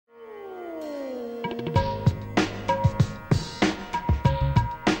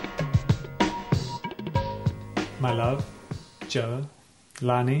My love, Joe,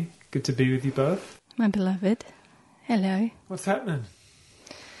 Lani, good to be with you both. My beloved, hello. What's happening?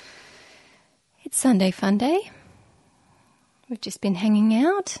 It's Sunday Fun Day. We've just been hanging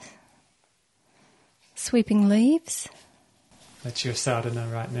out, sweeping leaves. That's your sadhana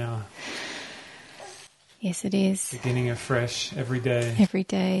right now. Yes, it is. Beginning afresh every day. Every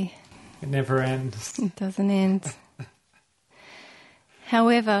day. It never ends. It doesn't end.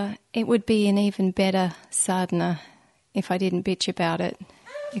 However, it would be an even better sadhana if I didn't bitch about it,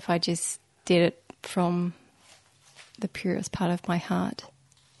 if I just did it from the purest part of my heart.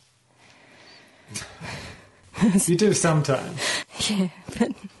 You do sometimes. Yeah,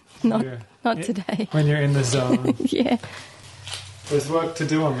 but not today. When you're in the zone. Yeah. There's work to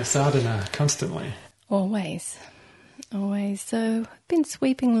do on the sadhana constantly. Always. Always. So, been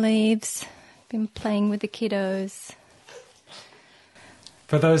sweeping leaves, been playing with the kiddos.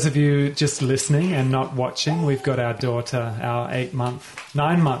 For those of you just listening and not watching, we've got our daughter, our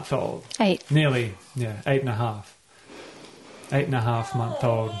 9-month-old. 8. Nearly, 8.5.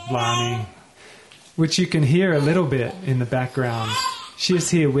 8.5-month-old Lani, which you can hear a little bit in the background. She's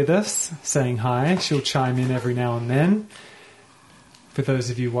here with us, saying hi. She'll chime in every now and then. For those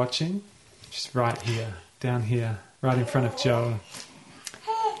of you watching, she's right here, down here, right in front of Joe.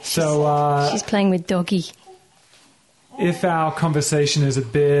 So she's playing with Doggy. If our conversation is a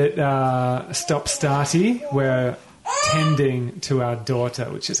bit stop-starty, we're tending to our daughter,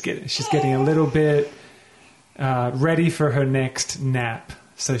 which is she's getting a little bit ready for her next nap.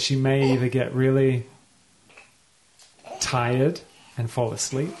 So she may either get really tired and fall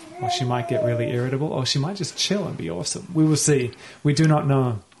asleep, or she might get really irritable, or she might just chill and be awesome. We will see. We do not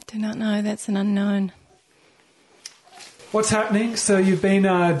know. Do not know. That's an unknown. What's happening? So you've been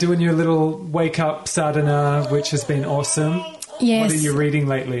doing your little wake-up sadhana, which has been awesome. Yes. What are you reading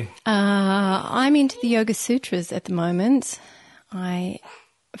lately? I'm into the Yoga Sutras at the moment. I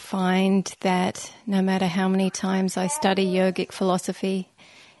find that no matter how many times I study yogic philosophy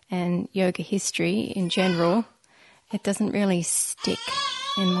and yoga history in general, it doesn't really stick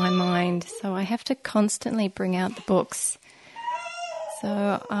in my mind. So I have to constantly bring out the books.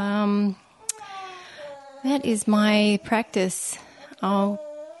 So that is my practice. I'll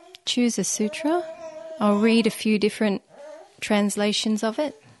choose a sutra. I'll read a few different translations of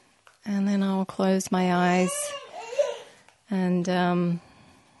it, and then I'll close my eyes and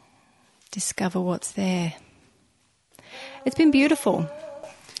discover what's there. It's been beautiful.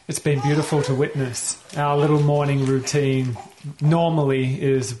 It's been beautiful to witness. Our little morning routine normally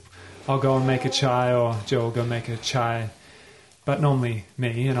is I'll go and make a chai, or Joe will go make a chai, but normally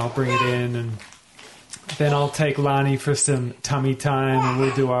me, and I'll bring it in, and then I'll take Lani for some tummy time, and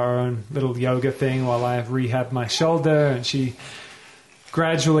we'll do our own little yoga thing while I rehab my shoulder, and she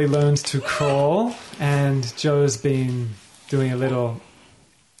gradually learns to crawl, and Joe's been doing a little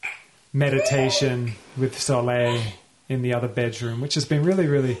meditation with Soleil in the other bedroom, which has been really,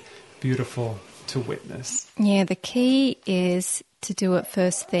 really beautiful to witness. Yeah, the key is to do it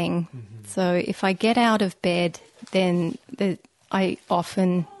first thing. Mm-hmm. So if I get out of bed, then I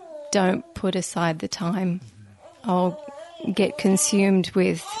often don't put aside the time. I'll get consumed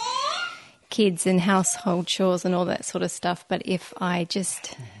with kids and household chores and all that sort of stuff. But if I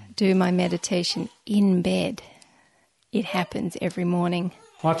just do my meditation in bed, it happens every morning.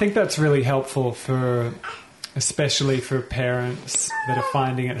 Well, I think that's really helpful especially for parents that are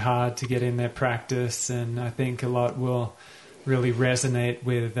finding it hard to get in their practice. And I think a lot will really resonate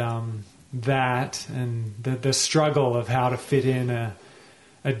with that and the struggle of how to fit in a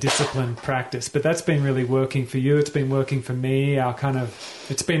disciplined practice. But that's been really working for you. It's been working for me.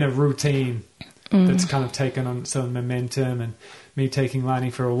 It's been a routine that's kind of taken on some momentum, and me taking Lani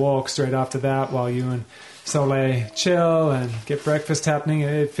for a walk straight after that while you and Soleil chill and get breakfast happening.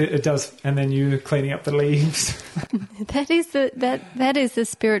 It does. And then you cleaning up the leaves. That is the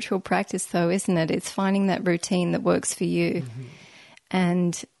spiritual practice though, isn't it? It's finding that routine that works for you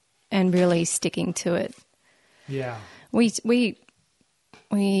and really sticking to it. Yeah. We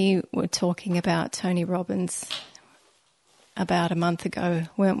were talking about Tony Robbins about a month ago,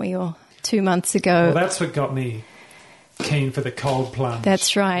 weren't we, or 2 months ago? Well, that's what got me keen for the cold plunge.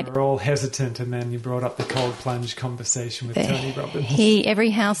 That's right. We were all hesitant, and then you brought up the cold plunge conversation with Tony Robbins.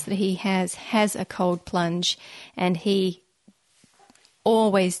 Every house that he has a cold plunge, and he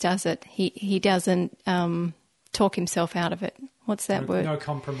always does it. He doesn't talk himself out of it. What's that word? No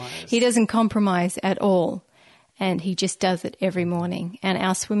compromise. He doesn't compromise at all. And he just does it every morning. And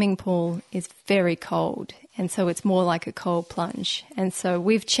our swimming pool is very cold. And so it's more like a cold plunge. And so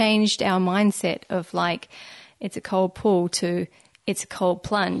we've changed our mindset of like, it's a cold pull to it's a cold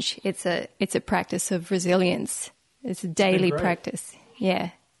plunge. It's a practice of resilience. It's a daily practice. Yeah.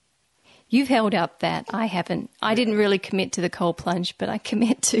 You've held up that. I haven't. I didn't really commit to the cold plunge, but I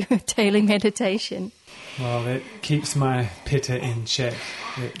commit to daily meditation. Well, it keeps my pitta in check.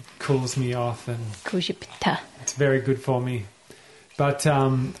 It cools me off and cools your pitta. It's very good for me. But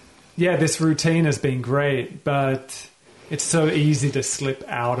this routine has been great, but it's so easy to slip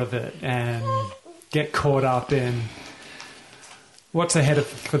out of it and get caught up in what's ahead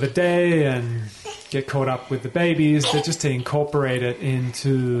for the day and get caught up with the babies. But just to incorporate it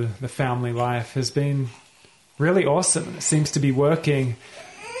into the family life has been really awesome. It seems to be working.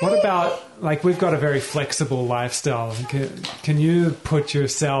 What about, like, we've got a very flexible lifestyle. Can you put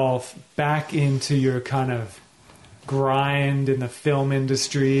yourself back into your kind of grind in the film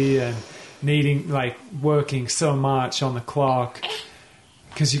industry and needing, like, working so much on the clock?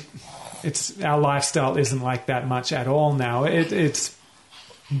 Because our lifestyle isn't like that much at all now. It's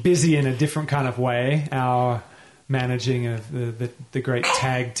busy in a different kind of way, our managing of the great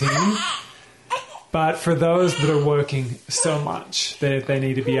tag team. But for those that are working so much, they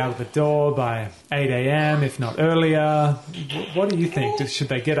need to be out of the door by 8 a.m., if not earlier. What do you think? Should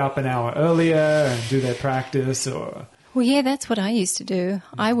they get up an hour earlier and do their practice? Or? Well, yeah, that's what I used to do.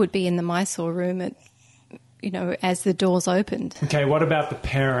 I would be in the Mysore room as the doors opened. Okay, what about the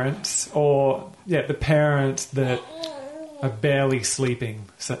parents the parents that are barely sleeping,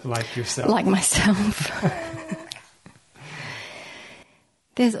 like yourself? Like myself.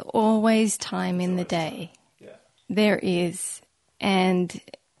 There's always time in the day. Yeah. There is. And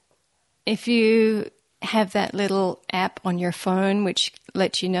if you have that little app on your phone which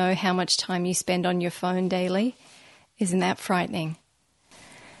lets you know how much time you spend on your phone daily, isn't that frightening?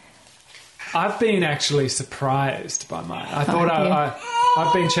 I've been actually surprised by mine. I thought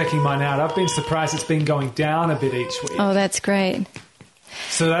I've been checking mine out. I've been surprised it's been going down a bit each week. Oh, that's great.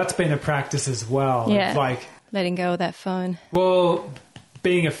 So that's been a practice as well. Yeah, like letting go of that phone. Well,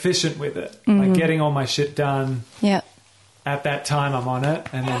 being efficient with it, like getting all my shit done. Yeah. At that time, I'm on it,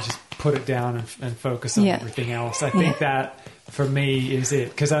 and then just put it down and focus on everything else. I think that for me is it,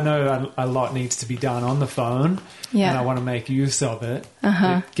 because I know a lot needs to be done on the phone, and I want to make use of it.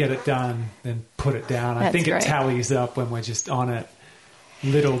 Get it done, then put it down. I think it tallies up when we're just on it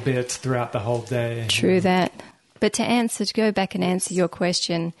little bits throughout the whole day. True that. But to go back and answer your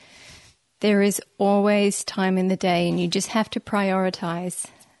question, there is always time in the day and you just have to prioritize.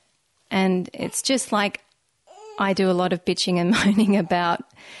 And it's just like I do a lot of bitching and moaning about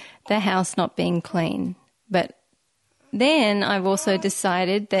the house not being clean. But then I've also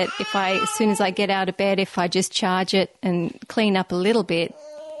decided that as soon as I get out of bed, if I just charge it and clean up a little bit,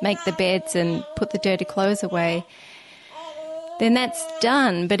 make the beds and put the dirty clothes away, then that's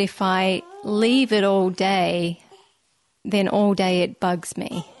done. But if I leave it all day, then all day it bugs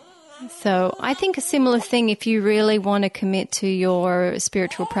me. So I think a similar thing, if you really want to commit to your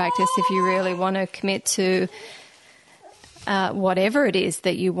spiritual practice, if you really want to commit to whatever it is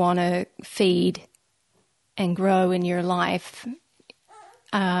that you want to feed and grow in your life,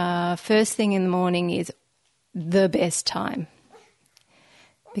 first thing in the morning is the best time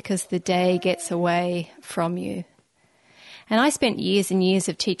because the day gets away from you. And I spent years and years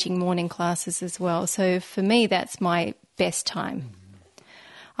of teaching morning classes as well. So for me, that's my best time.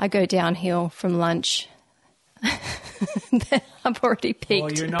 I go downhill from lunch. I've already peaked.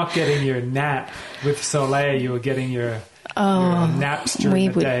 Well, you're not getting your nap with Soleil. You were getting your naps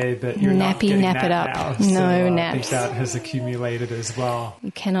during the day, but you're not getting nap that it up. now. No so naps. I think that has accumulated as well.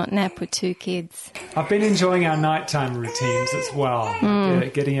 You cannot nap with 2 kids. I've been enjoying our nighttime routines as well.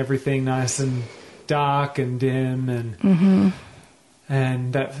 Getting everything nice and dark and dim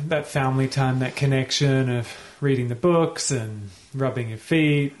and that family time, that connection of reading the books and rubbing your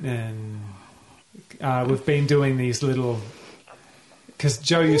feet. And we've been doing these little, because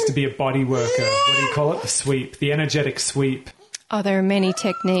Joe used to be a body worker. What do you call it? The sweep, the energetic sweep. Oh, there are many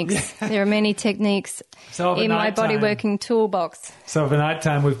techniques. There are many techniques in my body working toolbox. So for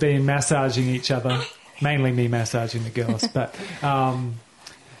nighttime, we've been massaging each other, mainly me massaging the girls, but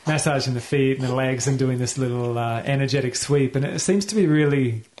massaging the feet and the legs and doing this little energetic sweep. And it seems to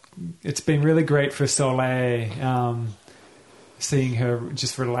be it's been really great for Soleil, seeing her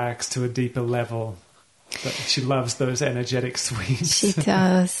just relax to a deeper level. But she loves those energetic sweeps. She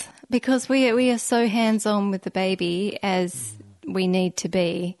does. Because we are so hands-on with the baby as we need to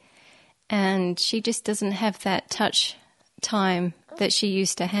be. And she just doesn't have that touch time that she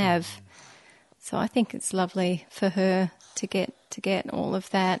used to have. So I think it's lovely for her to get all of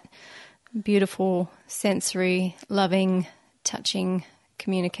that beautiful, sensory, loving, touching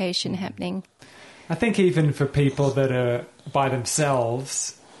communication happening. I think even for people that are by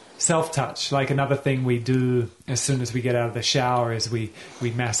themselves, self-touch, like another thing we do as soon as we get out of the shower is we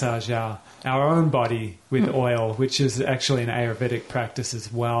massage our own body with oil, which is actually an Ayurvedic practice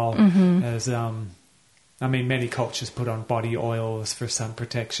as well. As many cultures put on body oils for sun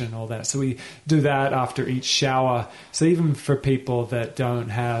protection and all that. So we do that after each shower. So even for people that don't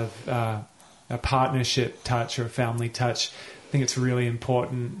have a partnership touch or a family touch, I think it's really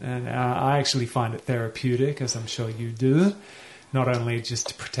important, and I actually find it therapeutic, as I'm sure you do, not only just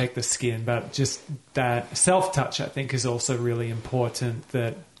to protect the skin, but just that self-touch, I think, is also really important,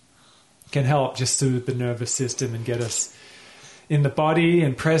 that can help just soothe the nervous system and get us in the body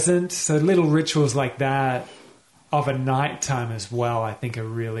and present. So little rituals like that of a nighttime as well, I think, are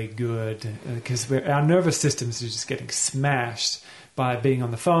really good, because our nervous systems are just getting smashed by being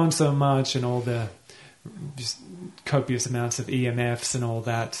on the phone so much and all the just copious amounts of EMFs and all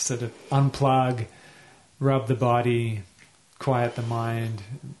that. Sort of unplug, rub the body, quiet the mind.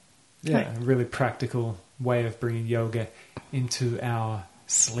 Yeah, a really practical way of bringing yoga into our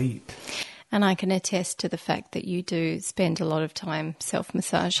sleep. And I can attest to the fact that you do spend a lot of time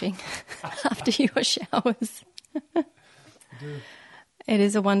self-massaging after your showers. It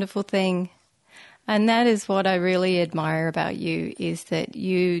is a wonderful thing. And that is what I really admire about you, is that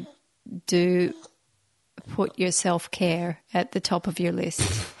you do put your self-care at the top of your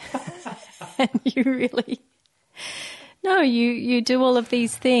list. And you really... No, you do all of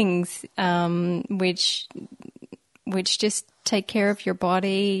these things which just take care of your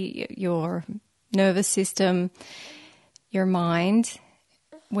body, your nervous system, your mind,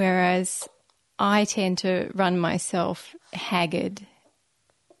 whereas I tend to run myself haggard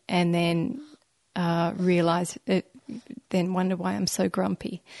and then realize it, then wonder why I'm so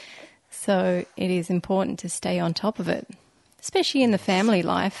grumpy. So it is important to stay on top of it, especially in the family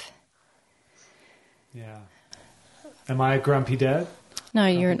life. Yeah. Am I a grumpy dad? No,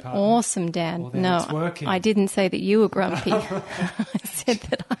 you're an awesome dad. Well, then no, it's working. I didn't say that you were grumpy. I said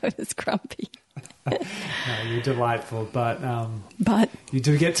that I was grumpy. No, you're delightful, but you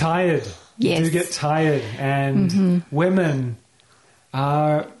do get tired. Yes. You do get tired, and women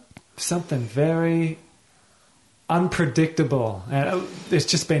are something very unpredictable. And it's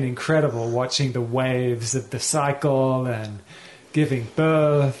just been incredible watching the waves of the cycle and giving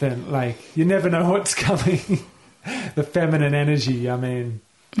birth, and like you never know what's coming. The feminine energy, I mean,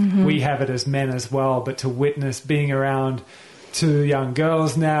 we have it as men as well, but to witness being around two young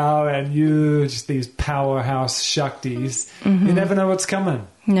girls now and you, just these powerhouse Shaktis, you never know what's coming.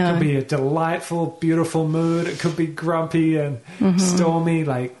 No. It could be a delightful, beautiful mood. It could be grumpy and stormy, it's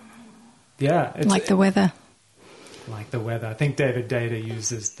like the weather. Like the weather. I think David Data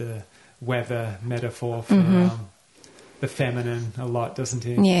uses the weather metaphor for the feminine a lot, doesn't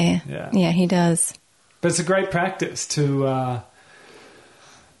he? Yeah, he does. But it's a great practice to,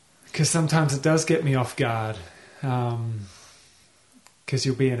 because sometimes it does get me off guard, because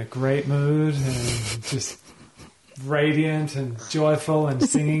you'll be in a great mood and just radiant and joyful and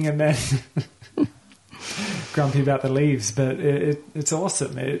singing, and then grumpy about the leaves. But it's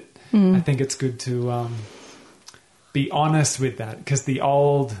awesome. I think it's good to be honest with that, because the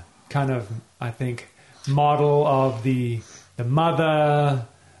old kind of, I think, model of the mother,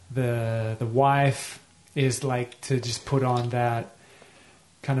 the wife, is like to just put on that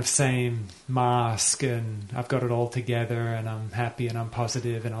kind of same mask and I've got it all together and I'm happy and I'm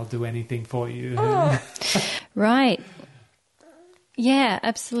positive and I'll do anything for you. Right. Yeah,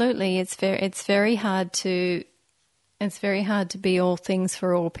 absolutely. It's very hard to be all things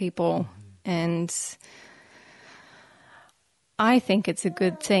for all people. And I think it's a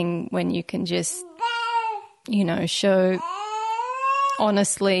good thing when you can just, show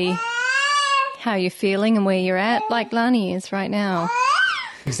honestly how you're feeling and where you're at, like Lani is right now.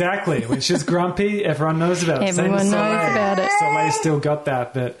 Exactly. When she's grumpy, everyone knows about it. Everyone knows about it. Soleil's still got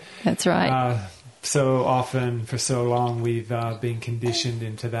that, but that's right. So often, for so long, we've been conditioned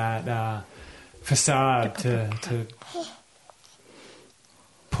into that facade to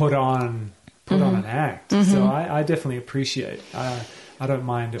put on an act. So I definitely appreciate. I don't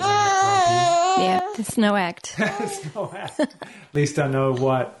mind it when I'm grumpy. Yeah, there's no act. There's no act. At least I know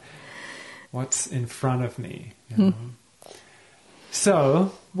what's in front of me.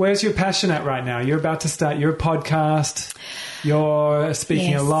 So, where's your passion at right now? You're about to start your podcast. You're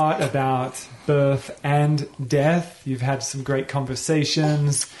speaking a lot about birth and death. You've had some great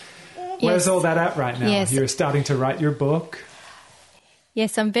conversations. Where's all that at right now? Yes. You're starting to write your book.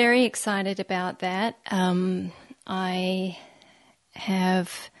 Yes, I'm very excited about that. I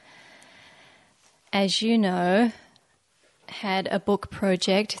have as you know, had a book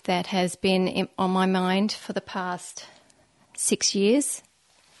project that has been on my mind for the past 6 years.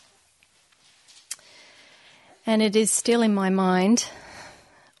 And it is still in my mind,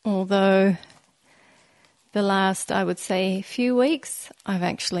 although the last, I would say, few weeks, I've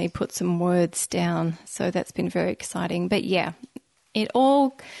actually put some words down. So that's been very exciting. But yeah, it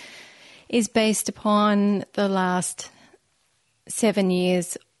all is based upon the last 7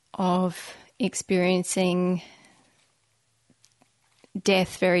 years of experiencing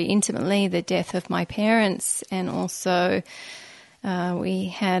death very intimately, the death of my parents, and also we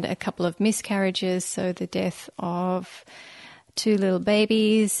had a couple of miscarriages, so the death of 2 little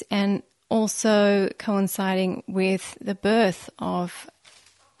babies, and also coinciding with the birth of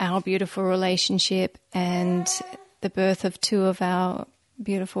our beautiful relationship and the birth of 2 of our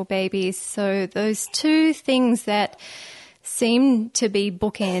beautiful babies. So those 2 things that seem to be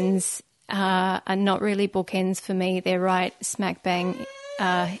bookends are not really bookends for me. They're right smack bang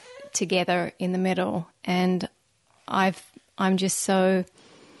together in the middle. And I'm just so...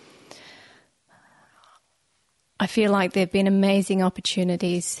 I feel like there have been amazing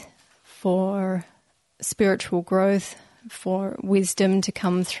opportunities for spiritual growth, for wisdom to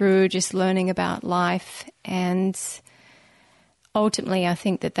come through, just learning about life. And ultimately, I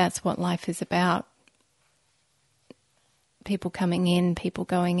think that that's what life is about. People coming in, people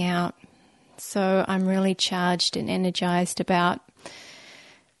going out. So I'm really charged and energized about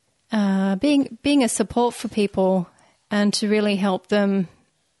being a support for people and to really help them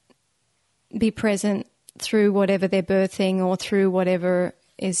be present through whatever they're birthing or through whatever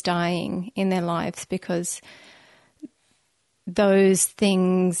is dying in their lives, because those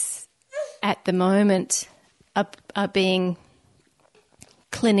things at the moment are being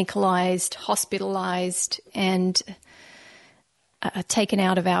clinicalized, hospitalized, and taken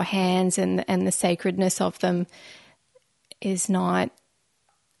out of our hands, and the sacredness of them has not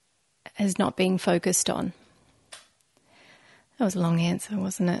been focused on. That was a long answer,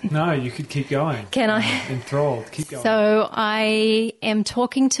 wasn't it? No, you could keep going. Can I? Enthralled. Keep going. So I am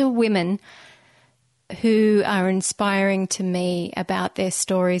talking to women who are inspiring to me about their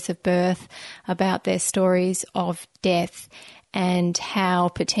stories of birth, about their stories of death, and how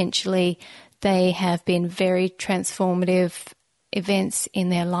potentially they have been very transformative events in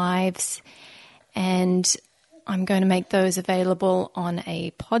their lives. And I'm going to make those available on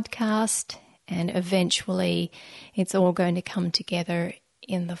a podcast, and eventually it's all going to come together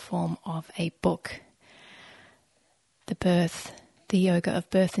in the form of a book. The Yoga of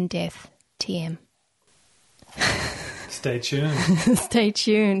Birth and Death, TM. Stay tuned. Stay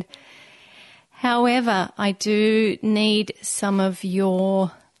tuned. However, I do need some of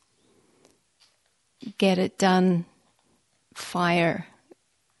your get it done fire,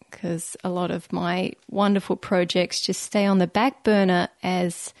 because a lot of my wonderful projects just stay on the back burner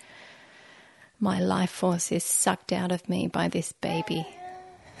as my life force is sucked out of me by this baby.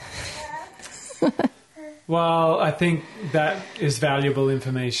 Well, I think that is valuable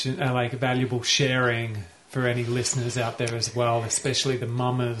information, like valuable sharing for any listeners out there as well, especially the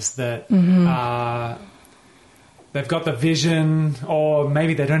mamas that they've got the vision, or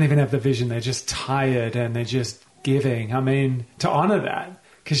maybe they don't even have the vision, they're just tired and they're just giving. I mean, to honor that,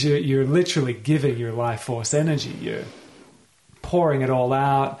 because you're literally giving your life force energy. You're pouring it all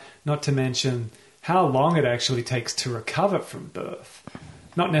out, not to mention how long it actually takes to recover from birth.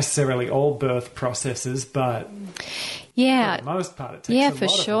 Not necessarily all birth processes, but for the most part it takes a lot of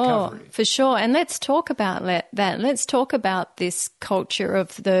recovery. For sure. And let's talk about that. Let's talk about this culture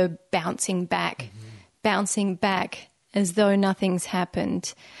of the bouncing back as though nothing's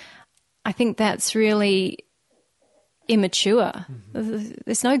happened. I think that's really immature.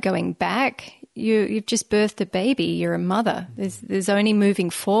 There's no going back. You've just birthed a baby. You're a mother. There's only moving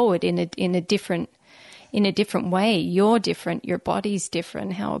forward in a different way. You're different. Your body's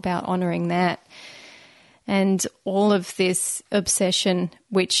different. How about honoring that? And all of this obsession,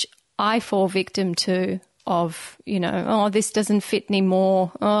 which I fall victim to, of, this doesn't fit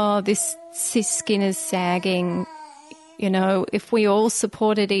anymore. Oh, this skin is sagging. If we all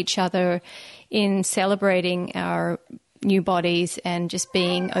supported each other in celebrating our new bodies and just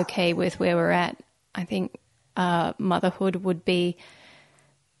being okay with where we're at, I think motherhood would be,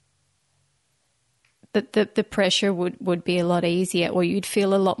 the pressure would be a lot easier, or you'd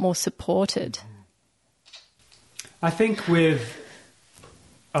feel a lot more supported. I think with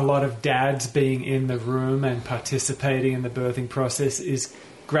a lot of dads being in the room and participating in the birthing process is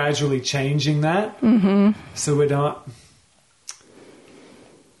gradually changing that. So we're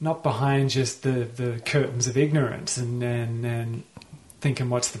not behind just the curtains of ignorance and thinking,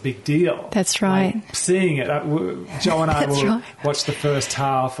 what's the big deal? That's right. Like, seeing it. Joe and I will watch the first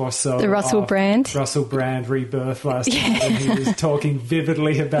half or so. The Russell Brand Rebirth last night, and he was talking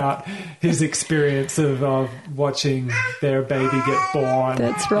vividly about his experience of watching their baby get born.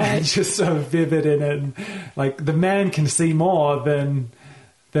 That's right. And just so vivid in it. And, like, the man can see more than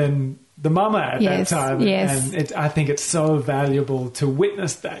the mama at that time. Yes. And I think it's so valuable to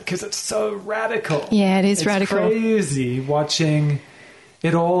witness that because it's so radical. Yeah, it is radical. It's crazy watching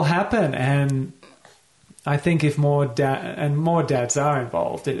it all happen. And I think if more dads are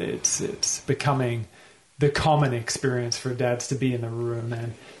involved, it's becoming the common experience for dads to be in the room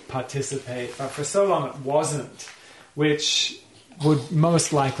and participate. But for so long it wasn't, which would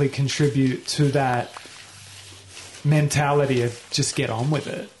most likely contribute to that mentality of just get on with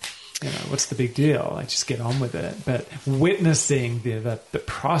it. You know, what's the big deal? Like, just get on with it. But witnessing the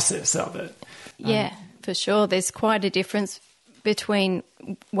process of it. Yeah, for sure. There's quite a difference between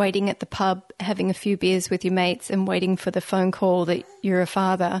waiting at the pub, having a few beers with your mates and waiting for the phone call that you're a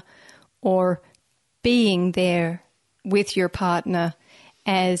father, or being there with your partner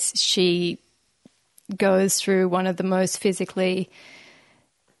as she goes through one of the most physically,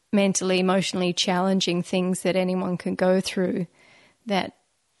 mentally, emotionally challenging things that anyone can go through. That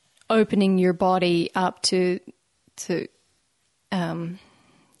opening your body up to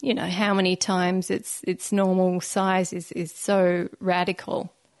you know, how many times its normal size is so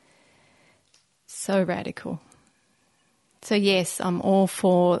radical. So radical. So yes, I'm all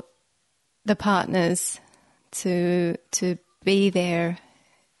for the partners to be there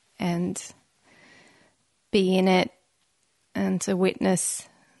and be in it and to witness,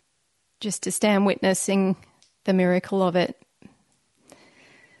 just to stand witnessing the miracle of it.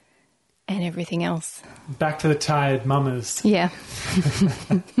 And everything else. Back to the tired mamas. Yeah.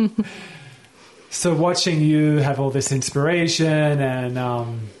 So watching you have all this inspiration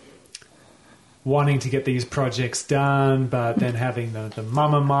and wanting to get these projects done, but then having the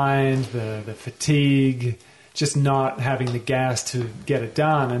mama mind, the fatigue, just not having the gas to get it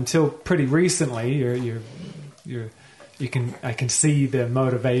done until pretty recently. I can see the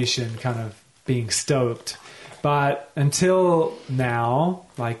motivation kind of being stoked, but until now,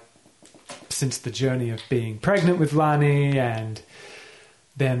 like, since the journey of being pregnant with Lani and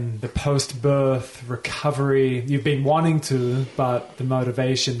then the post-birth recovery, you've been wanting to, but the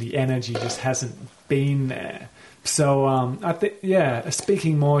motivation, the energy just hasn't been there. So I think,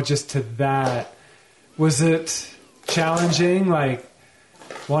 speaking more just to that, was it challenging, like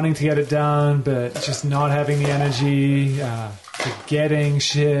wanting to get it done, but just not having the energy, forgetting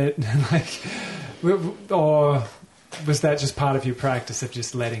shit, like, or was that just part of your practice of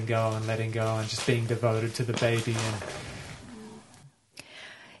just letting go and just being devoted to the baby?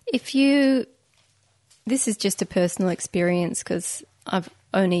 And this is just a personal experience because I've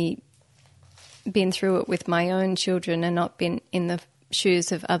only been through it with my own children and not been in the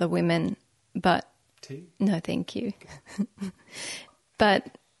shoes of other women. But tea? No, thank you.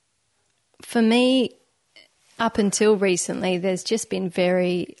 But for me, up until recently, there's just been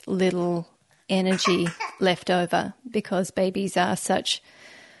very little energy left over because babies are such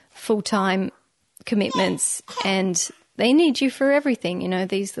full-time commitments and they need you for everything. You know,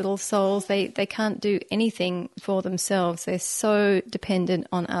 these little souls, they can't do anything for themselves. They're so dependent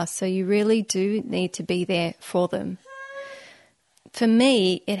on us. So you really do need to be there for them. For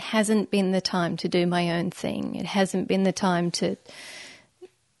me, it hasn't been the time to do my own thing. It hasn't been the time to,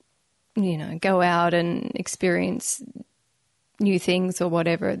 you know, go out and experience new things or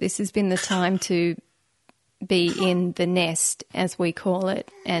whatever. This has been the time to be in the nest, as we call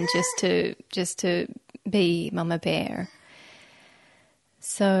it, and just to be Mama Bear.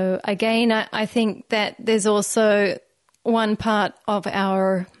 So again, I think that there's also one part of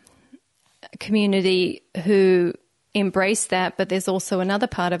our community who embrace that, but there's also another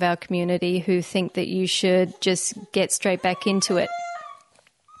part of our community who think that you should just get straight back into it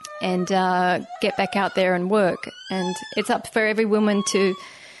and get back out there and work. And it's up for every woman to...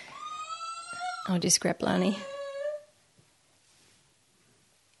 I'll just grab Lani.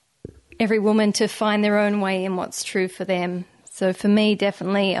 Every woman to find their own way in what's true for them. So for me,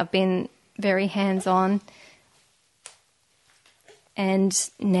 definitely, I've been very hands-on. And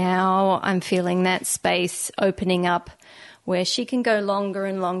now I'm feeling that space opening up where she can go longer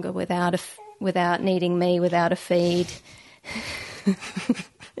and longer without needing me, without a feed.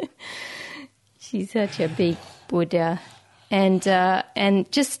 She's such a big Buddha. And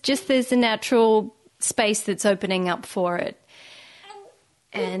just there's a natural space that's opening up for it.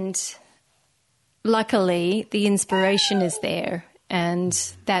 And luckily, the inspiration is there. And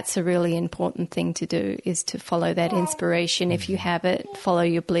that's a really important thing to do, is to follow that inspiration. If you have it, follow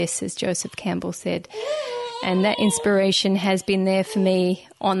your bliss, as Joseph Campbell said. And that inspiration has been there for me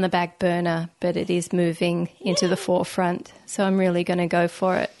on the back burner, but it is moving into the forefront. So I'm really going to go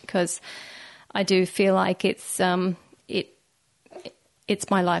for it, because I do feel like it's my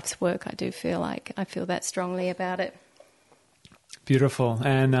life's work. I feel that strongly about it. Beautiful.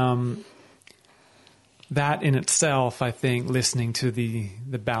 And that in itself, I think, listening to the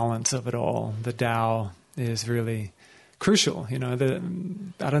balance of it all, the Tao, is really crucial. I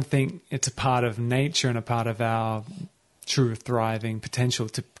don't think it's a part of nature and a part of our true thriving potential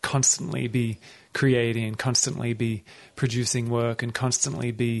to constantly be creating and constantly be producing work and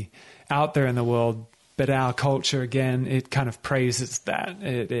constantly be out there in the world. But our culture, again, it kind of praises that.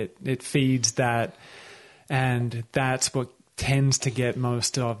 It feeds that. And that's what tends to get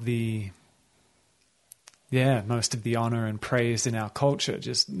most of the honor and praise in our culture,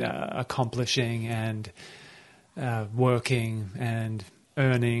 just accomplishing and working and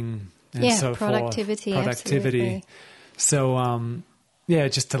earning and so productivity, forth. Productivity. Absolutely. So,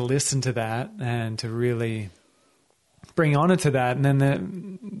 just to listen to that and to really bring honor to that. And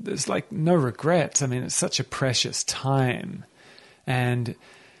then there's like no regrets. I mean, it's such a precious time. And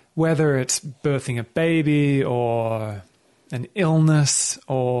whether it's birthing a baby or an illness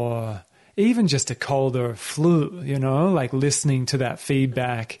or even just a cold or a flu, like listening to that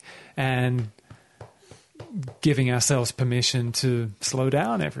feedback and giving ourselves permission to slow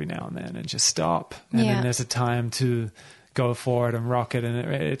down every now and then and just stop. And then there's a time to go for it and rock it. And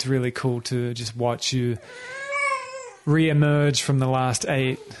it's really cool to just watch you re-emerge from the last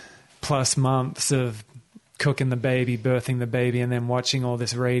 8+ months of cooking the baby, birthing the baby, and then watching all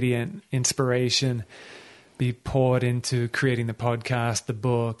this radiant inspiration be poured into creating the podcast, the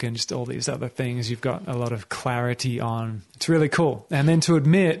book, and just all these other things you've got a lot of clarity on. It's really cool. And then to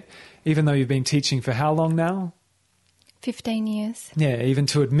admit, even though you've been teaching for how long now? 15 years. Yeah, even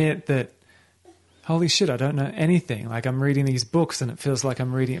to admit that, holy shit, I don't know anything. Like, I'm reading these books and it feels like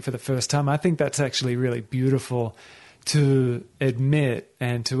I'm reading it for the first time. I think that's actually really beautiful to admit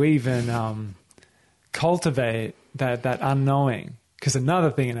and to even cultivate that unknowing. Because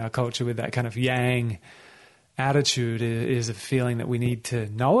another thing in our culture with that kind of yang attitude is a feeling that we need to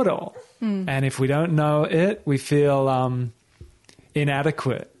know it all. And if we don't know it, we feel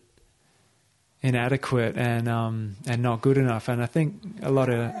inadequate and not good enough. And I think a lot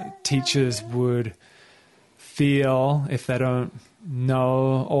of teachers would feel, if they don't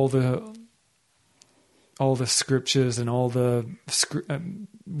know all the scriptures and all the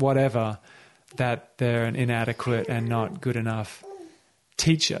whatever, that they're an inadequate and not good enough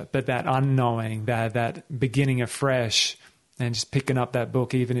teacher. But that unknowing, that beginning afresh and just picking up that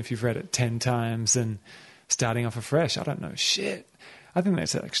book, even if you've read it 10 times and starting off afresh, I don't know shit. I think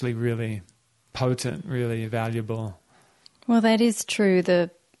that's actually really potent, really valuable. Well, that is true. The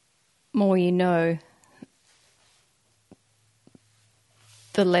more you know,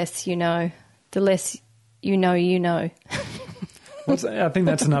 the less you know. The less you know, you know. I think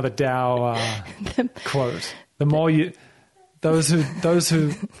that's another Tao quote. The more you... Those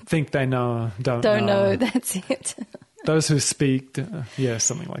who think they know don't know. That's it. Those who speak,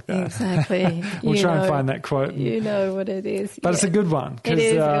 something like that. Exactly. We'll try and find that quote. You know what it is. But it's a good one. It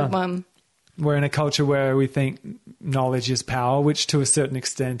is a good one. We're in a culture where we think knowledge is power, which to a certain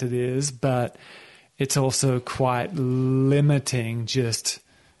extent it is, but it's also quite limiting, just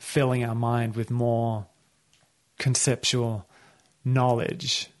filling our mind with more conceptual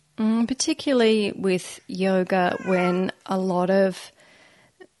knowledge. Particularly with yoga, when a lot of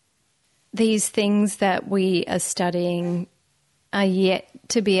these things that we are studying are yet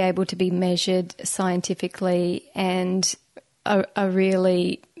to be able to be measured scientifically and are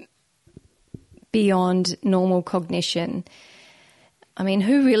really beyond normal cognition. I mean,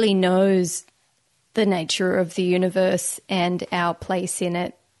 who really knows the nature of the universe and our place in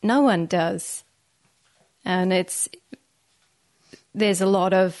it? No one does. And there's a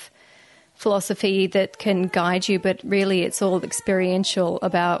lot of philosophy that can guide you, but really it's all experiential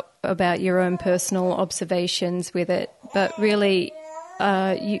about your own personal observations with it. But really,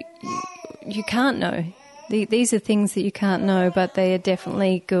 you can't know. These are things that you can't know, but they are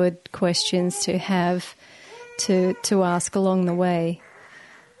definitely good questions to have to ask along the way.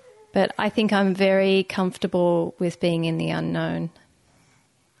 But I think I'm very comfortable with being in the unknown.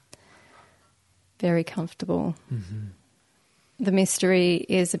 Very comfortable. Mm-hmm. The mystery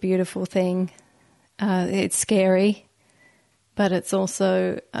is a beautiful thing. It's scary, but it's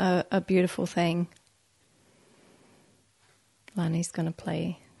also a beautiful thing. Lani's going to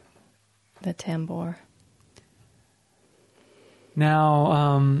play the tambour.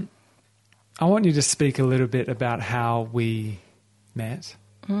 Now, I want you to speak a little bit about how we met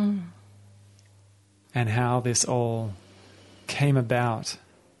and how this all came about.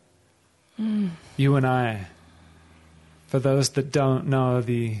 You and I, for those that don't know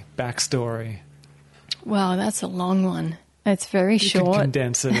the backstory. Wow, that's a long one. It's very short. You can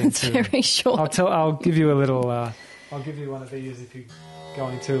condense it into... It's very short. I'll give you a little... I'll give you one of these if you're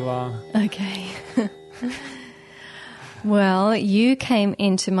going too long. Okay. Well, you came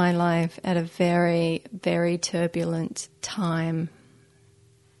into my life at a very, very turbulent time.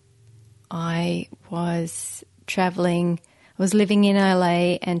 I was living in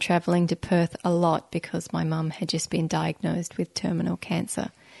LA and traveling to Perth a lot because my mum had just been diagnosed with terminal cancer.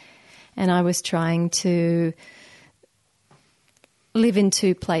 And I was trying to live in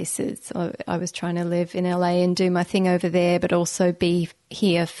two places. I was trying to live in LA and do my thing over there, but also be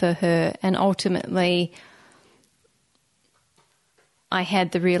here for her. And ultimately, I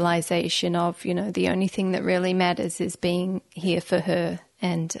had the realization of, the only thing that really matters is being here for her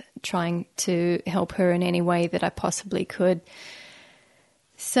and trying to help her in any way that I possibly could.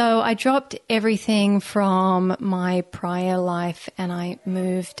 So I dropped everything from my prior life and I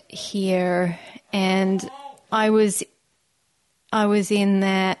moved here, and I was in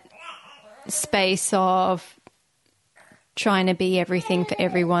that space of trying to be everything for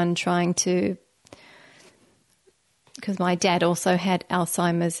everyone, because my dad also had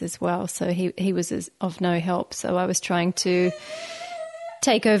Alzheimer's as well, so he was of no help. So I was trying to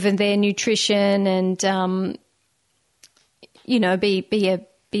take over their nutrition and,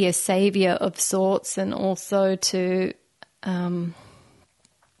 be a savior of sorts, and also to,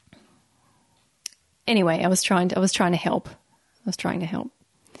 anyway, I was trying to help.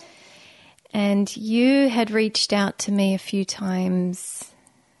 And you had reached out to me a few times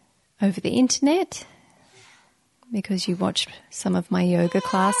over the internet because you watched some of my yoga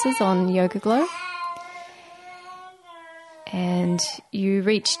classes on Yoga Glow. And you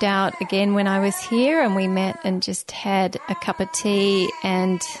reached out again when I was here, and we met and just had a cup of tea,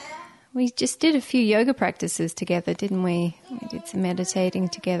 and we just did a few yoga practices together, didn't we? We did some meditating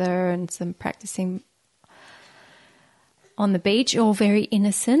together and some practicing on the beach, all very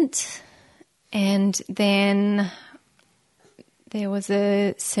innocent. And then there was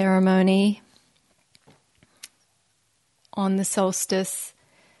a ceremony on the solstice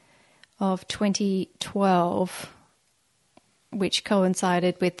of 2012, which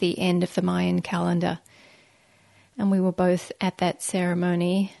coincided with the end of the Mayan calendar. And we were both at that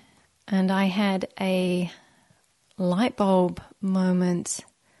ceremony, and I had a light bulb moment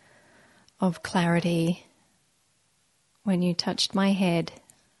of clarity when you touched my head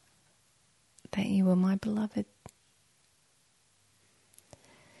that you were my beloved.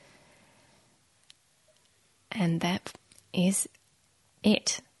 And that is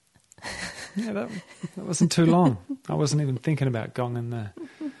it. Yeah, that wasn't too long. I wasn't even thinking about gong in the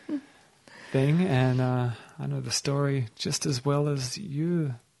thing, and I know the story just as well as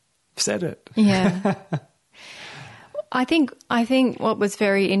you said it. Yeah. I think what was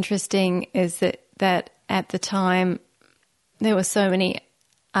very interesting is that at the time there were so many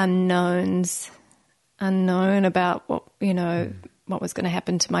unknown about what was going to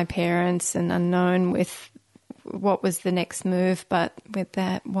happen to my parents, and unknown with what was the next move. But with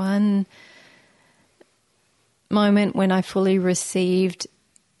that one moment when I fully received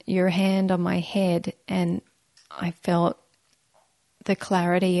your hand on my head and I felt the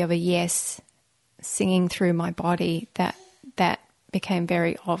clarity of a yes singing through my body, that became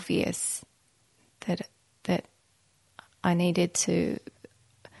very obvious that I needed to,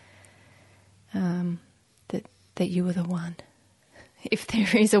 that you were the one. If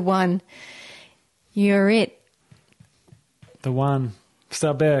there is a one, you're it. The one,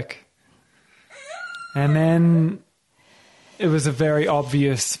 Sabek. And then it was a very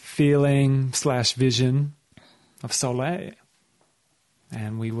obvious feeling / vision of Soleil.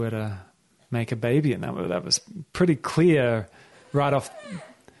 And we were to make a baby, and that was pretty clear right off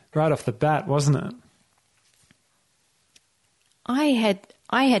the bat, wasn't it?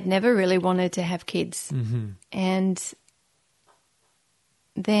 I had never really wanted to have kids. Mm-hmm. And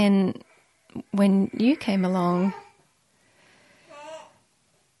then when you came along,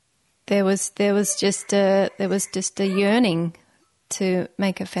 there was just a yearning to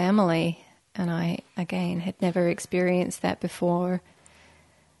make a family, and I again had never experienced that before.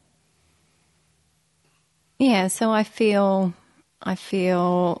 Yeah, so I feel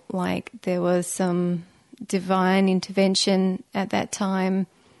like there was some divine intervention at that time,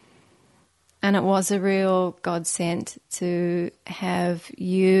 And it was a real godsend to have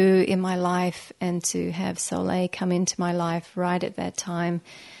you in my life and to have Soleil come into my life right at that time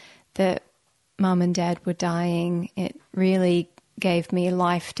that Mum and Dad were dying. It really gave me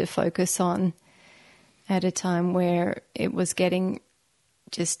life to focus on at a time where it was getting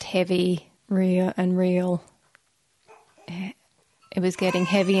just heavy, real. It was getting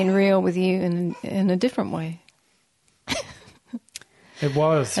heavy and real with you in a different way. It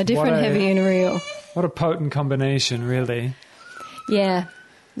was. A different heavy and real. What a potent combination, really. Yeah,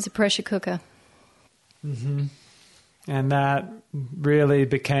 it's a pressure cooker. Mm-hmm. And that really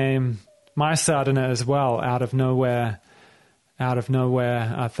became my sadhana as well, out of nowhere.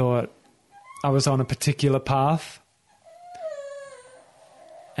 I thought I was on a particular path.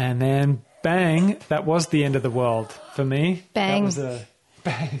 And then, bang, that was the end of the world for me. Bang. That was a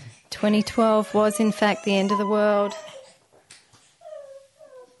bang. 2012 was, in fact, the end of the world.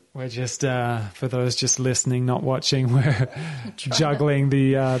 We're just, for those just listening, not watching, we're juggling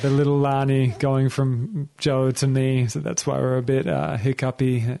the little Lani going from Joe to me. So that's why we're a bit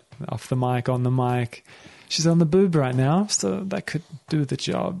hiccupy off the mic, on the mic. She's on the boob right now, so that could do the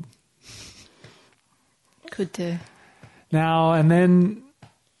job. Could do. Now, and then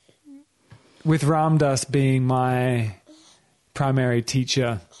with Ram Dass being my primary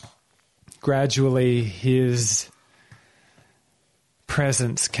teacher, gradually his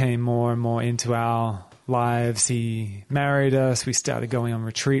presence came more and more into our lives. He married us. We started going on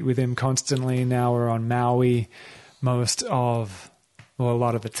retreat with him constantly. Now we're on Maui a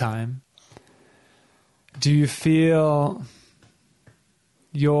lot of the time. Do you feel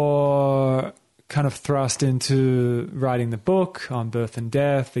you're kind of thrust into writing the book on birth and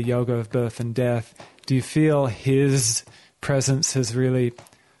death, the yoga of birth and death? Do you feel his presence has really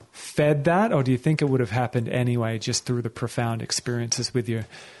fed that, or do you think it would have happened anyway just through the profound experiences with your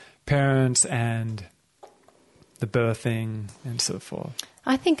parents and the birthing and so forth?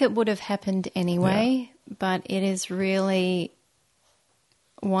 I think it would have happened anyway, but it is really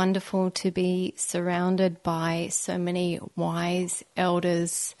wonderful to be surrounded by so many wise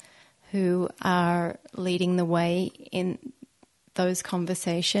elders who are leading the way in those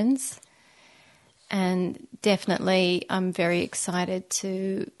conversations. And definitely I'm very excited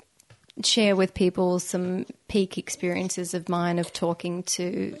to share with people some peak experiences of mine of talking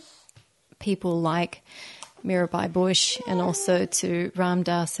to people like Mirabai Bush and also to Ram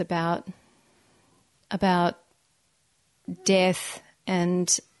Dass about death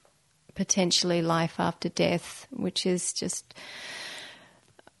and potentially life after death, which is just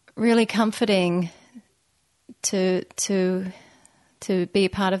really comforting to be a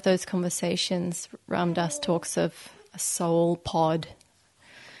part of those conversations. Ram Dass talks of a soul pod,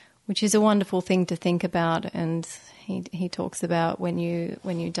 which is a wonderful thing to think about, and he talks about when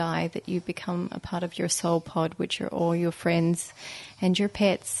you die that you become a part of your soul pod, which are all your friends and your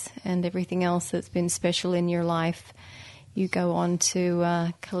pets and everything else that's been special in your life. You go on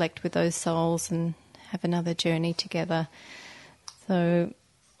to collect with those souls and have another journey together. So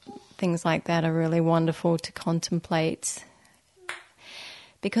things like that are really wonderful to contemplate.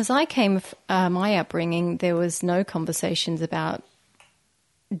 Because I came, my upbringing, there was no conversations about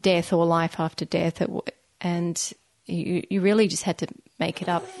death or life after death, and you really just had to make it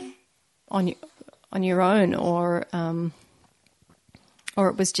up on your own, or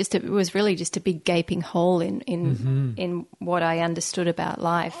it was really just a big gaping hole in what I understood about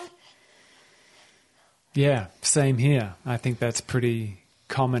life. Yeah, same here. I think that's pretty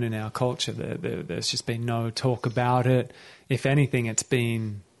common in our culture. There's just been no talk about it. If anything, it's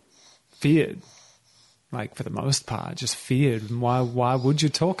been feared. Like, for the most part, just feared. Why would you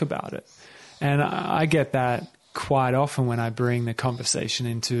talk about it? And I get that quite often when I bring the conversation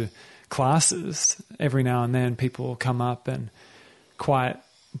into classes. Every now and then people will come up and quite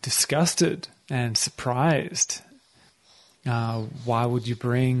disgusted and surprised. Why would you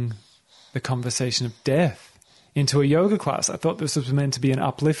bring the conversation of death into a yoga class? I thought this was meant to be an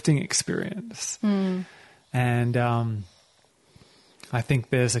uplifting experience. And I think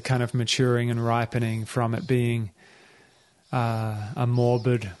there's a kind of maturing and ripening from it being a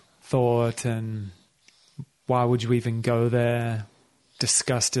morbid thought, and why would you even go there,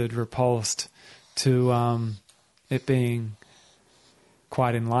 disgusted, repulsed, to it being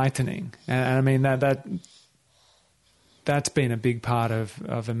quite enlightening. And I mean, that's been a big part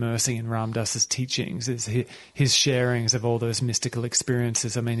of immersing in Ram Dass's teachings, is his sharings of all those mystical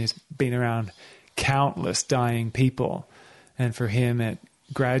experiences. I mean, he's been around countless dying people, and for him it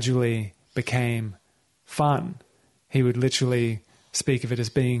gradually became fun. He would literally speak of it as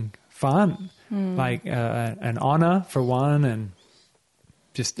being fun, like an honor for one, and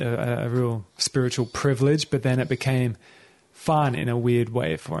just a real spiritual privilege, but then it became fun in a weird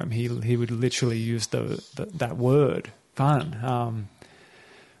way for him. He would literally use that word, fun,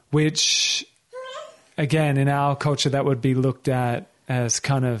 which, again, in our culture, that would be looked at as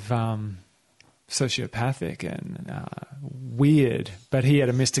kind of sociopathic and weird. But he had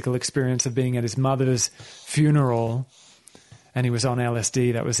a mystical experience of being at his mother's funeral, and he was on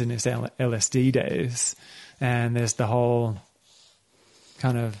LSD. That was in his LSD days. And there's the whole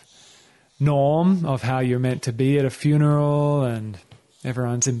kind of norm of how you're meant to be at a funeral, and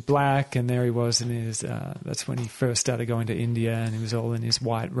everyone's in black, and there he was in his, that's when he first started going to India, and he was all in his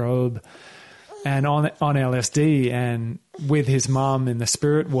white robe and on LSD and with his mum in the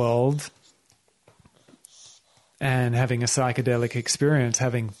spirit world and having a psychedelic experience,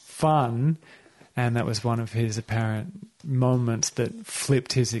 having fun. And that was one of his apparent moments that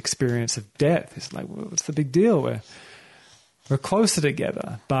flipped his experience of death. It's like, well, what's the big deal? We're closer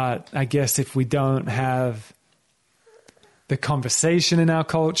together. But I guess if we don't have the conversation in our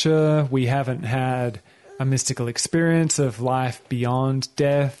culture, we haven't had a mystical experience of life beyond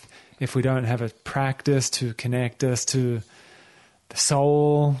death, if we don't have a practice to connect us to the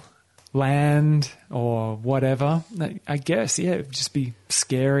soul, land, or whatever, I guess, yeah, it would just be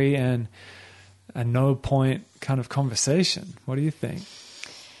scary and a no-point kind of conversation. What do you think?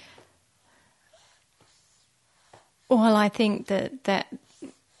 Well, I think that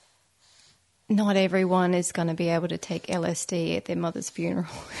not everyone is going to be able to take LSD at their mother's funeral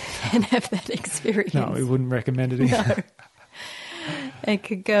and have that experience. No, we wouldn't recommend it either. No. It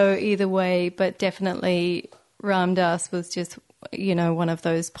could go either way, but definitely Ram Dass was just, one of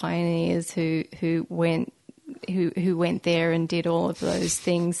those pioneers who went there and did all of those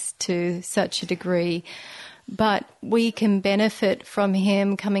things to such a degree. But we can benefit from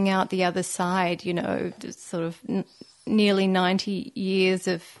him coming out the other side, sort of nearly 90 years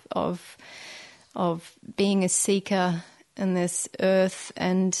of being a seeker in this earth,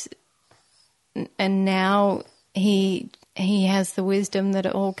 and now he has the wisdom that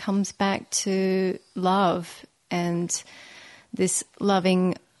it all comes back to love and this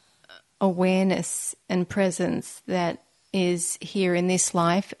loving awareness and presence that is here in this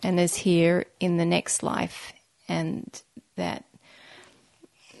life and is here in the next life, and that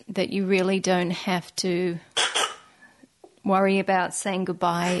you really don't have to worry about saying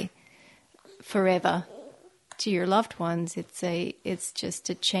goodbye forever to your loved ones. It's just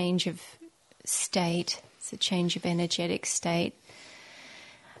a change of state. It's a change of energetic state.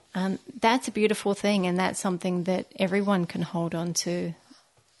 That's a beautiful thing, and that's something that everyone can hold on to.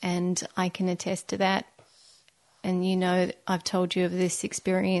 And I can attest to that. And I've told you of this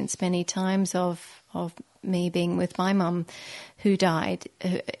experience many times of me being with my mum who died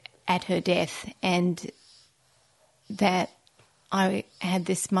at her death, and that I had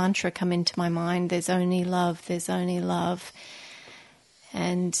this mantra come into my mind: there's only love, there's only love.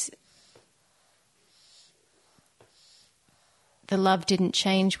 And the love didn't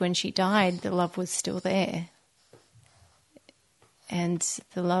change when she died. The love was still there. And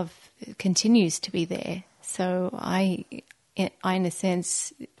the love continues to be there. So I, in a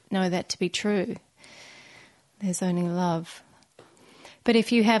sense, know that to be true. There's only love. But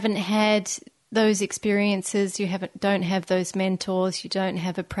if you haven't had those experiences, don't have those mentors, you don't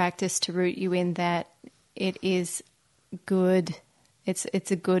have a practice to root you in that, it is good.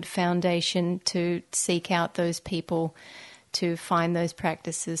 It's a good foundation to seek out those people, to find those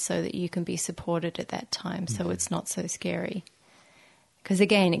practices so that you can be supported at that time, so it's not so scary. Because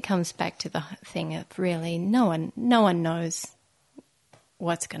again, it comes back to the thing of really no one knows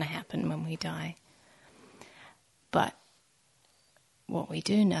what's going to happen when we die. But what we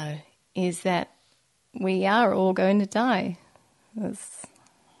do know is that we are all going to die. It's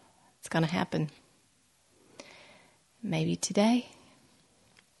going to happen. Maybe today.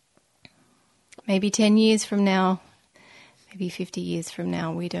 Maybe 10 years from now. Maybe 50 years from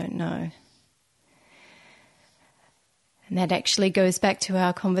now. We don't know. And that actually goes back to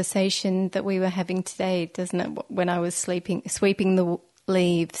our conversation that we were having today, doesn't it? When I was sweeping the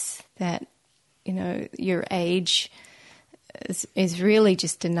leaves, that, your age is really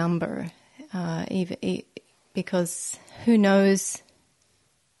just a number, because who knows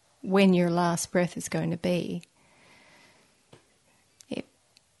when your last breath is going to be.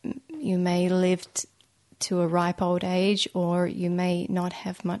 You may live to a ripe old age, or you may not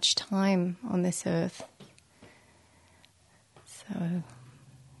have much time on this earth. So.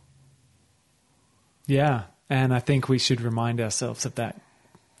 Yeah, and I think we should remind ourselves of that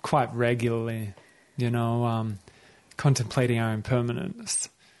quite regularly, contemplating our impermanence.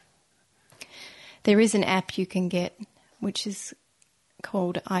 There is an app you can get which is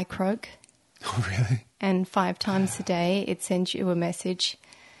called iCroak. Oh, really? And 5 times a day it sends you a message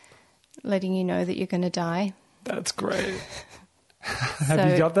letting you know that you're going to die. That's great.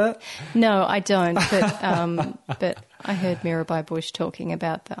 Have you got that? No, I don't. But I heard Mirabai Bush talking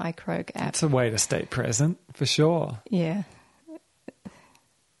about the iCroak app. It's a way to stay present, for sure. Yeah.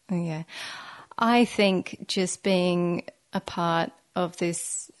 Yeah. I think just being a part of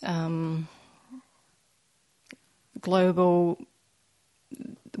this global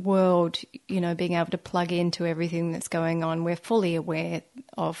world, being able to plug into everything that's going on, we're fully aware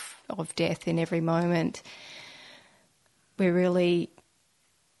of death in every moment. We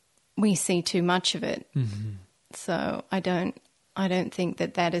see too much of it. Mm-hmm. So I don't think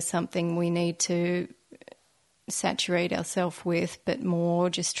that is something we need to saturate ourselves with, but more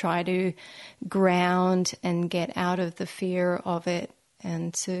just try to ground and get out of the fear of it,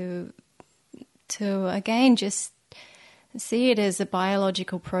 and to again just see it as a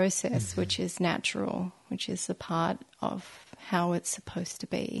biological process, which is natural, which is a part of how it's supposed to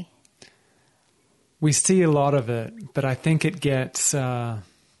be. We see a lot of it, but I think it gets,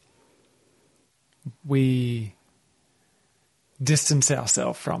 we distance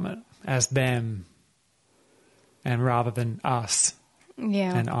ourselves from it as them, and rather than us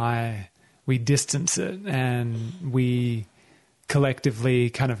and we distance it, and we collectively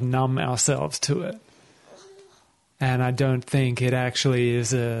kind of numb ourselves to it. And I don't think it actually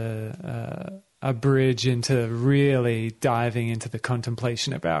is a bridge into really diving into the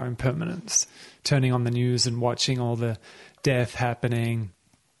contemplation of our impermanence, turning on the news and watching all the death happening,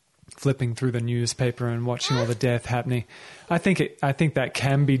 flipping through the newspaper and watching all the death happening. I think that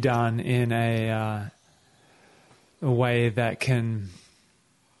can be done in a way that can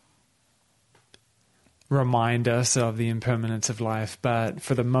remind us of the impermanence of life. But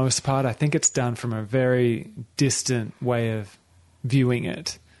for the most part, I think it's done from a very distant way of viewing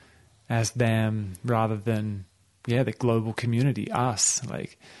it as them, rather than, the global community, us.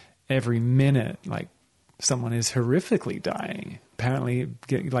 Like every minute, like someone is horrifically dying. Apparently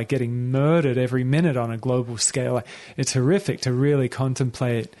getting murdered every minute on a global scale. It's horrific to really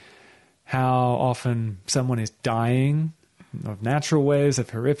contemplate how often someone is dying of natural ways, of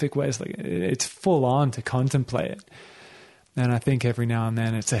horrific ways. Like it's full on to contemplate. And I think every now and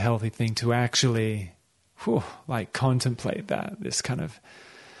then it's a healthy thing to actually contemplate that, this kind of,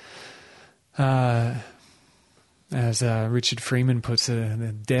 as Richard Freeman puts it,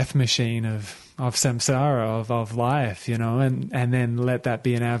 the death machine of samsara, of life, and then let that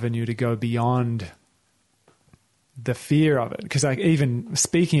be an avenue to go beyond the fear of it. Because even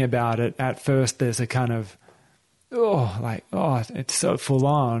speaking about it, at first there's a kind of, it's so full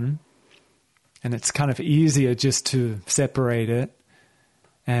on, and it's kind of easier just to separate it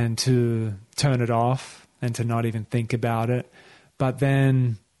and to turn it off and to not even think about it. But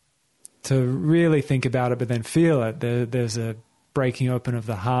then to really think about it, but then feel it, there's a breaking open of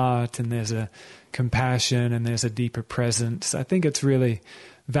the heart, and there's a compassion, and there's a deeper presence. I think it's really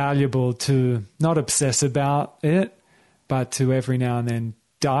valuable to not obsess about it, but to every now and then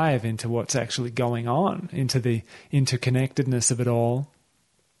dive into what's actually going on, into the interconnectedness of it all.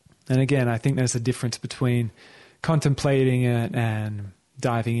 And again, I think there's a difference between contemplating it and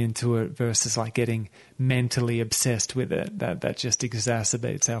diving into it versus like getting mentally obsessed with it. That just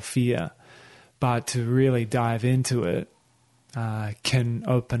exacerbates our fear. But to really dive into it can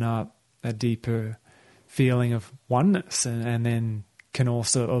open up a deeper feeling of oneness, and then can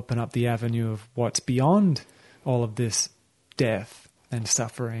also open up the avenue of what's beyond all of this death and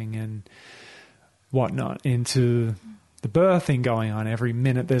suffering and whatnot, into the birthing going on. Every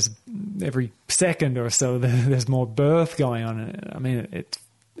minute, every second or so, there's more birth going on. I mean,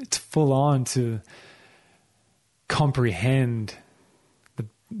 it's full on to comprehend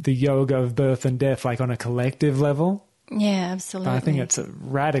the yoga of birth and death, like on a collective level. Yeah, absolutely. But I think it's a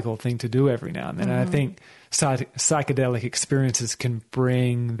radical thing to do every now and then. And I think psychedelic experiences can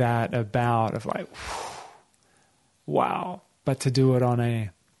bring that about, of like, wow. But to do it on a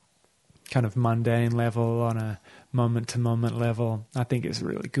kind of mundane level, on a moment-to-moment level, I think is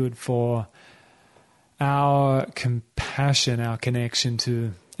really good for our compassion, our connection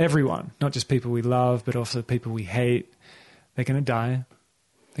to everyone, not just people we love, but also people we hate. They're going to die.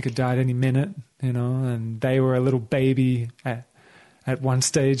 They could die at any minute, and they were a little baby at one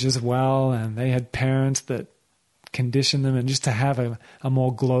stage as well, and they had parents that conditioned them. And just to have a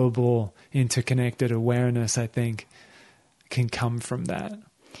more global, interconnected awareness, I think, can come from that.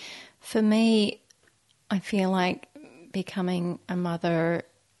 For me, I feel like becoming a mother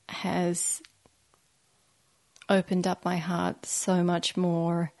has opened up my heart so much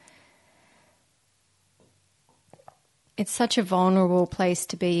more. it's such a vulnerable place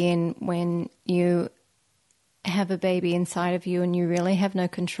to be in when you have a baby inside of you and you really have no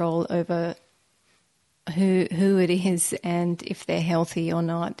control over who it is and if they're healthy or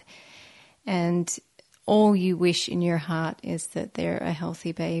not. And all you wish in your heart is that they're a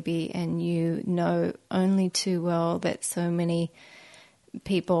healthy baby, and you know only too well that so many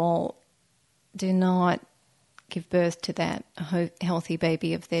people do not give birth to that healthy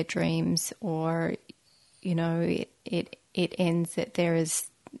baby of their dreams, or, you know, it ends that there is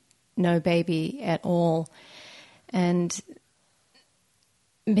no baby at all. And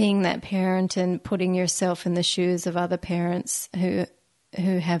being that parent and putting yourself in the shoes of other parents who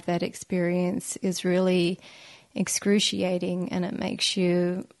have that experience is really excruciating, and it makes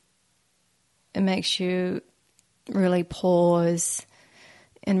you really pause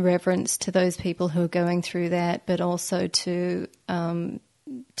in reverence to those people who are going through that, but also to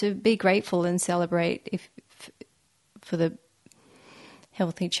be grateful and celebrate for the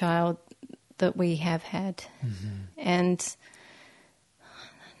healthy child that we have had. Mm-hmm. And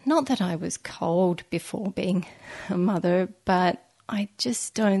not that I was cold before being a mother, but I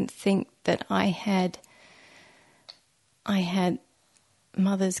just don't think that I had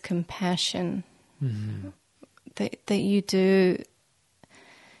mother's compassion. Mm-hmm. That you do.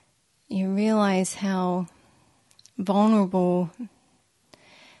 You realize how vulnerable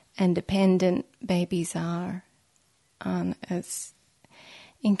and dependent babies are. It's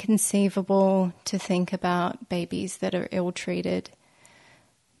inconceivable to think about babies that are ill-treated,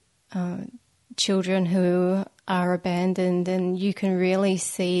 children who are abandoned, and you can really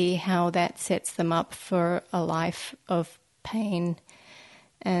see how that sets them up for a life of pain.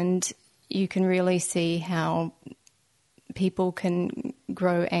 And you can really see how people can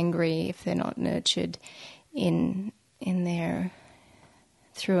grow angry if they're not nurtured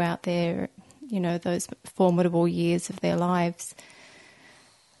throughout their, you know, those formidable years of their lives.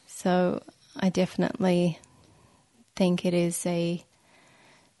 So I definitely think it is a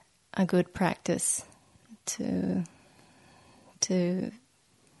good practice to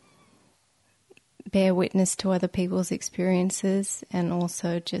bear witness to other people's experiences, and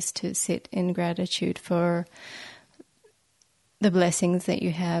also just to sit in gratitude for the blessings that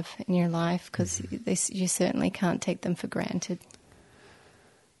you have in your life, because you certainly can't take them for granted.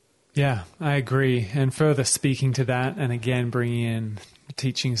 Yeah, I agree. And further speaking to that, and again bringing in the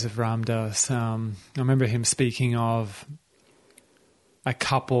teachings of Ram Dass, I remember him speaking of a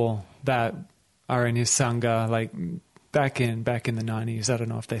couple that are in his Sangha, like back in the 90s. I don't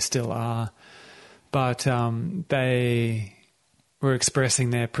know if they still are, but they were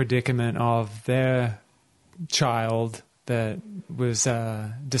expressing their predicament of their child that was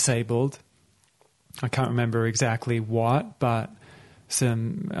disabled. I can't remember exactly what, but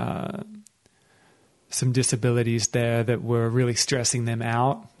some disabilities there that were really stressing them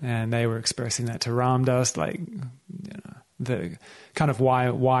out, and they were expressing that to Ram Dass, like, you know, the kind of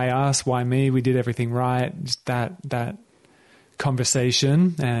why us, why me? We did everything right. Just that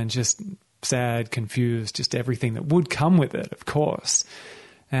conversation, and just sad, confused, just everything that would come with it, of course.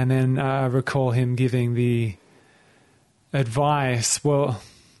 And then I recall him giving the advice. Well,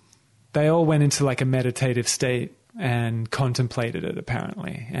 they all went into like a meditative state and contemplated it,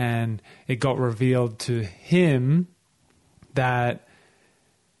 apparently, and it got revealed to him that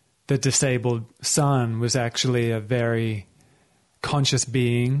the disabled son was actually a very conscious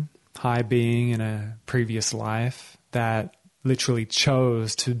being, high being in a previous life, that literally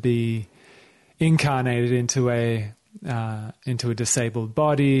chose to be incarnated into a disabled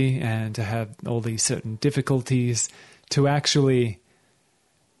body, and to have all these certain difficulties, to actually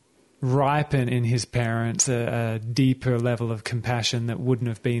ripen in his parents a deeper level of compassion that wouldn't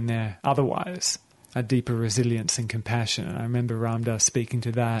have been there otherwise, a deeper resilience and compassion. And I remember Ram Dass speaking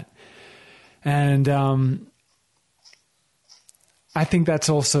to that. And I think that's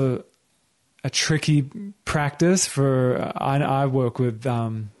also a tricky practice for, I work with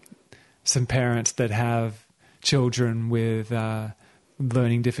some parents that have children with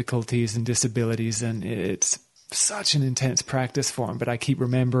learning difficulties and disabilities, and it's such an intense practice for them. But I keep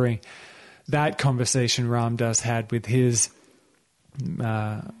remembering that conversation Ram Dass had with his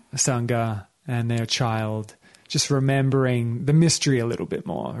Sangha and their child, just remembering the mystery a little bit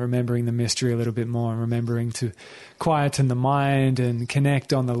more, and remembering to quieten the mind and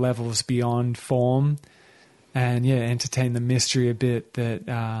connect on the levels beyond form, and entertain the mystery a bit,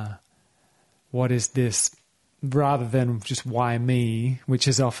 that what is this, rather than just why me, which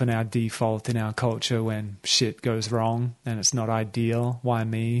is often our default in our culture when shit goes wrong and it's not ideal. Why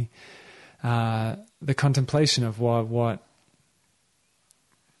me? The contemplation of what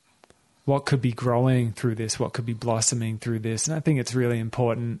what could be growing through this, what could be blossoming through this. And I think it's really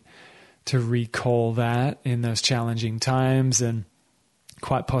important to recall that in those challenging times. And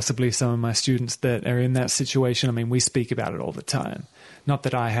quite possibly some of my students that are in that situation, I mean, we speak about it all the time. Not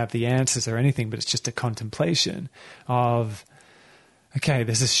that I have the answers or anything, but it's just a contemplation of, okay,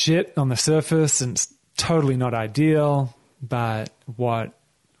 this is shit on the surface and it's totally not ideal, but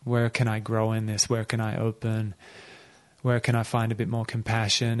where can I grow in this? Where can I open? Where can I find a bit more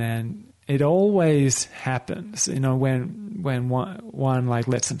compassion? And it always happens, you know, when one like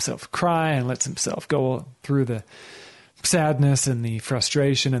lets himself cry and lets himself go through the sadness and the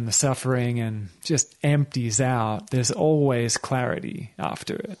frustration and the suffering and just empties out, there's always clarity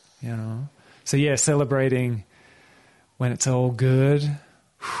after it, you know? So yeah, celebrating when it's all good.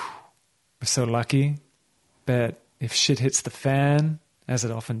 We're so lucky. But if shit hits the fan, as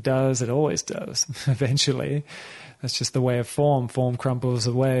it often does, it always does, eventually, that's just the way of form. Form crumbles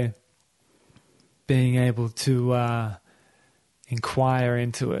away. Being able to inquire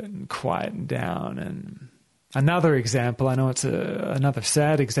into it and quieten down. And another example, I know it's another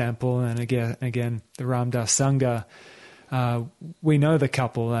sad example, and again, the Ram Dass Sangha, we know the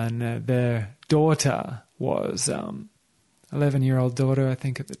couple, and their daughter was 11-year-old daughter, I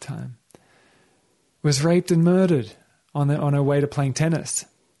think at the time, was raped and murdered on her way to playing tennis.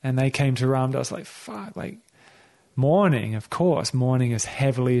 And they came to Ram Dass like, fuck, like, mourning, of course, mourning as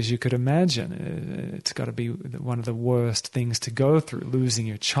heavily as you could imagine. It's got to be one of the worst things to go through, losing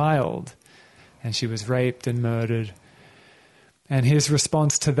your child. And she was raped and murdered. And his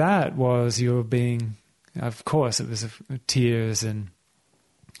response to that was, you're being, of course, it was tears and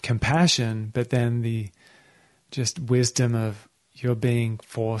compassion, but then the just wisdom of, you're being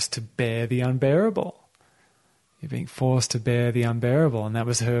forced to bear the unbearable. You're being forced to bear the unbearable. And that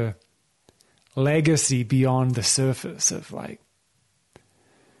was her legacy beyond the surface of like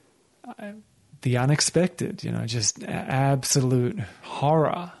the unexpected, you know, just absolute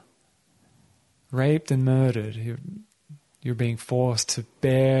horror. Raped and murdered. You're being forced to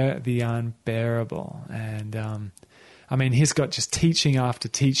bear the unbearable. And I mean, he's got just teaching after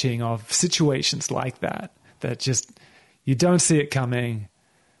teaching of situations like that just, you don't see it coming.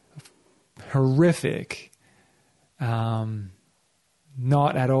 Horrific.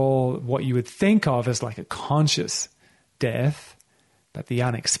 Not at all what you would think of as like a conscious death, but the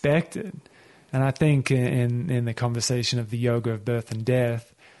unexpected. And I think in the conversation of the yoga of birth and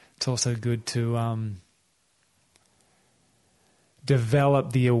death, it's also good to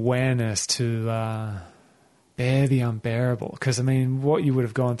develop the awareness to bear the unbearable. Because, I mean, what you would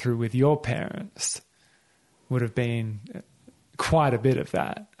have gone through with your parents would have been quite a bit of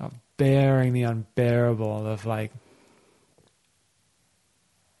that, of bearing the unbearable, of like,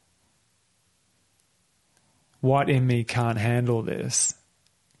 what in me can't handle this,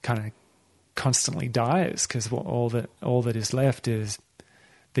 kind of constantly dies, because all that is left is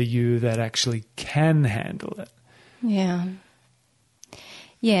the you that actually can handle it. Yeah.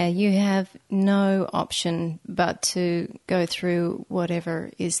 Yeah, you have no option but to go through whatever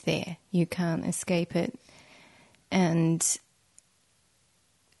is there. You can't escape it. And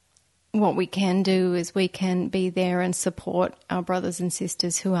what we can do is we can be there and support our brothers and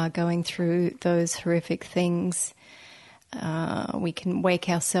sisters who are going through those horrific things. We can wake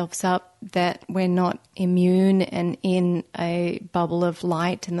ourselves up that we're not immune and in a bubble of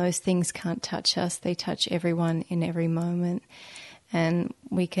light, and those things can't touch us. They touch everyone in every moment. And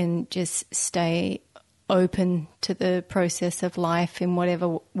we can just stay open to the process of life in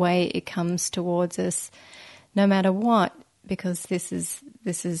whatever way it comes towards us, no matter what, because this is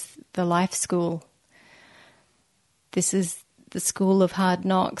the life school. This is the school of hard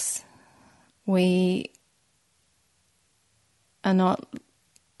knocks. We are not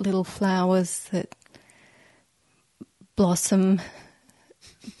little flowers that blossom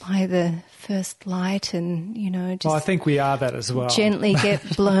by the first light and, you know, just... Well, I think we are that as well. Gently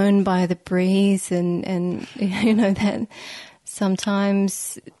get blown by the breeze and, you know, that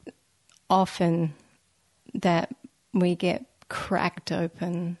sometimes, often, that we get cracked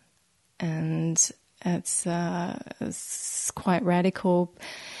open, and it's quite radical.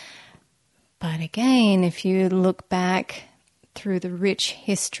 But again, if you look back through the rich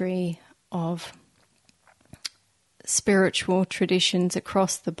history of spiritual traditions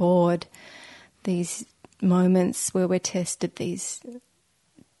across the board, these moments where we're tested, these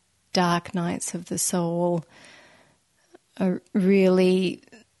dark nights of the soul, are really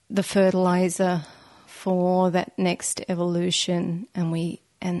the fertilizer for that next evolution.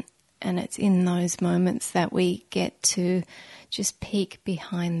 And it's in those moments that we get to just peek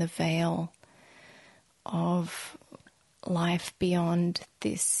behind the veil of life beyond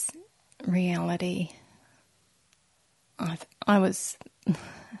this reality. I was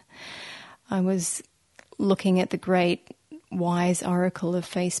looking at the great wise oracle of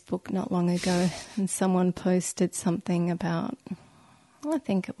Facebook not long ago, and someone posted something about, I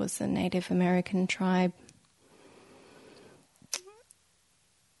think it was a Native American tribe.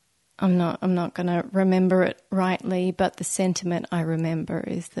 I'm not going to remember it rightly, but the sentiment I remember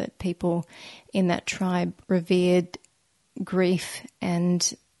is that people in that tribe revered grief,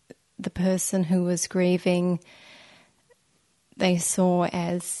 and the person who was grieving they saw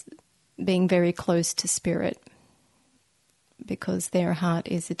as being very close to spirit, because their heart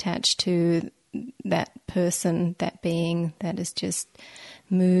is attached to that person, that being that has just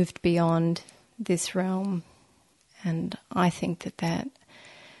moved beyond this realm. And I think that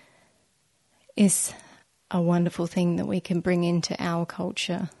is a wonderful thing that we can bring into our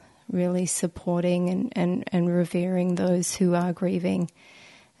culture, really supporting and revering those who are grieving,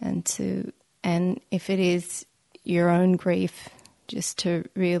 and if it is your own grief, just to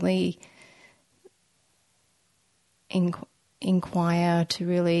really inquire, to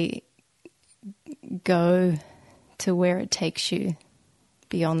really go to where it takes you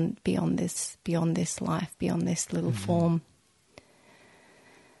beyond this life, beyond this little form.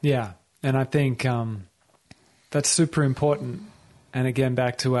 Yeah. And I think that's super important. And again,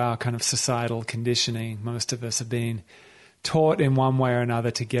 back to our kind of societal conditioning, most of us have been taught in one way or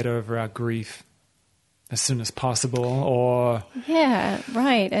another to get over our grief as soon as possible, or yeah,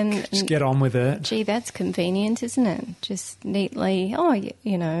 right, and just get on with it. Gee, that's convenient, isn't it? Just neatly, and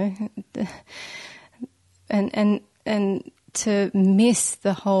to miss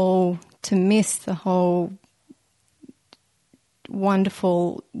the whole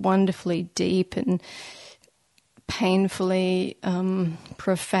wonderfully deep and painfully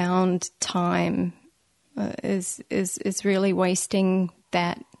profound time is really wasting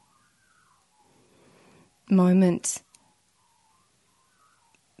that moment,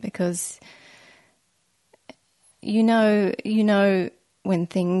 because you know when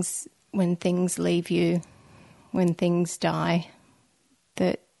things leave you, when things die,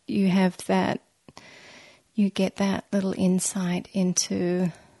 that you get that little insight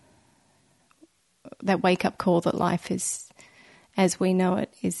into that wake-up call that life is, as we know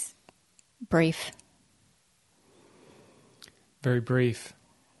it, is brief. Very brief.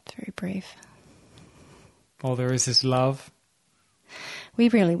 Very brief. All there is love. We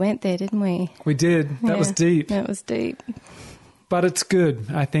really went there, didn't we? We did. That was deep. That was deep. But it's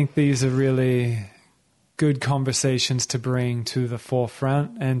good. I think these are really good conversations to bring to the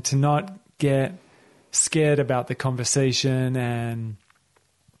forefront, and to not get scared about the conversation and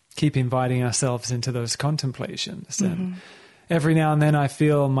keep inviting ourselves into those contemplations. Mm-hmm. And every now and then I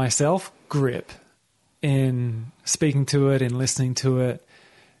feel myself grip in speaking to it, in listening to it,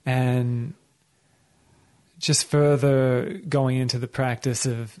 and just further going into the practice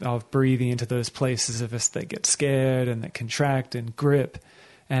of breathing into those places of us that get scared and that contract and grip,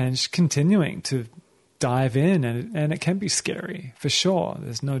 and just continuing to dive in. And it can be scary, for sure.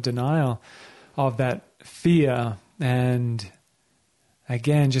 There's no denial of that fear. And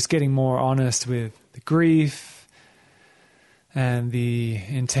again, just getting more honest with the grief and the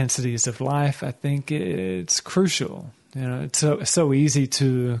intensities of life, I think it's crucial. You know, it's so easy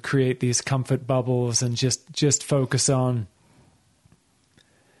to create these comfort bubbles and just focus on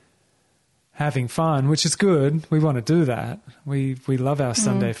having fun, which is good. We want to do that. We love our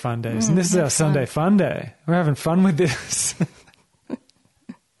Sunday fun days. And this is our Sunday fun day. We're having fun with this.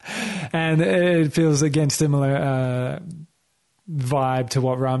 And it feels, again, similar vibe to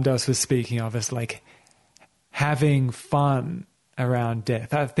what Ram Dass was speaking of, as like having fun around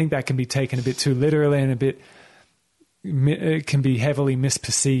death. I think that can be taken a bit too literally, and it can be heavily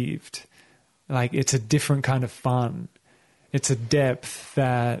misperceived. Like, it's a different kind of fun. It's a depth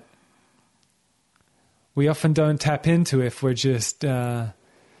that we often don't tap into if we're just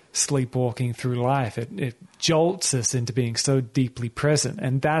sleepwalking through life. It jolts us into being so deeply present,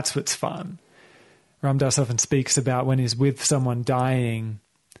 and that's what's fun. Ram Dass often speaks about when he's with someone dying,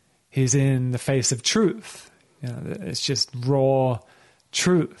 he's in the face of truth. You know, it's just raw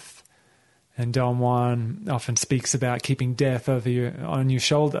truth. And Don Juan often speaks about keeping death on your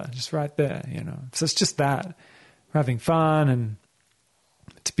shoulder, just right there, you know. So it's just that. We're having fun, and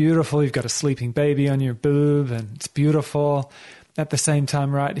it's beautiful. You've got a sleeping baby on your boob, and it's beautiful. At the same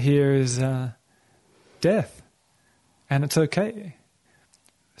time, right here is death, and it's okay.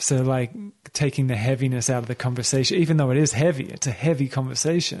 So, like, taking the heaviness out of the conversation, even though it is heavy, it's a heavy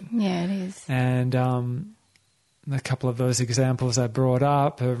conversation. Yeah, it is. And a couple of those examples I brought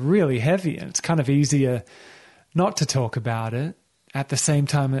up are really heavy, and it's kind of easier not to talk about it at the same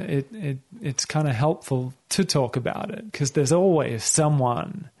time, it's kind of helpful to talk about it, because there's always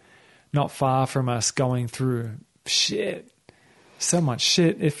someone not far from us going through shit, so much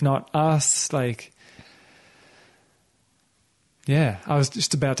shit, if not us. Like, yeah, I was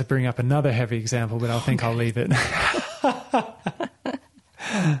just about to bring up another heavy example, but I think I'll leave it.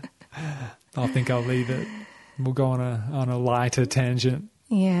 I'll leave it. We'll go on a lighter tangent.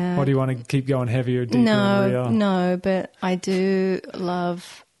 Yeah. Or do you want to keep going heavier, deeper, and real? No, but I do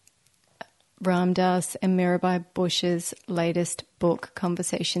love Ram Dass and Mirabai Bush's latest book,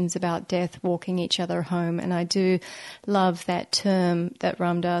 Conversations About Death, Walking Each Other Home. And I do love that term that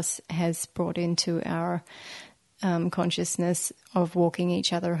Ram Dass has brought into our consciousness of walking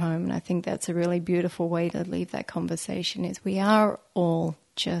each other home. And I think that's a really beautiful way to leave that conversation, is we are all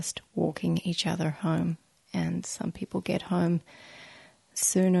just walking each other home. And some people get home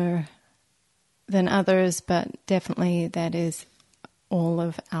sooner than others, but definitely that is all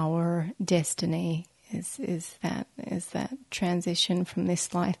of our destiny, is that transition from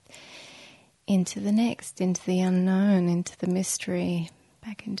this life into the next, into the unknown, into the mystery,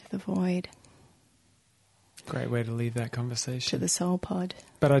 back into the void. Great way to leave that conversation. To the soul pod.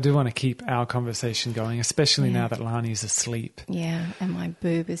 But I do want to keep our conversation going, especially now that Lani's asleep. Yeah, and my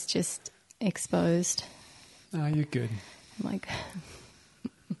boob is just exposed. Oh, you're good. Like,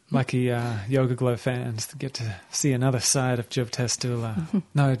 lucky Yoga Glow fans to get to see another side of Job Tastula.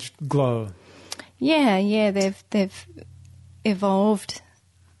 No, Glow. Yeah, they've evolved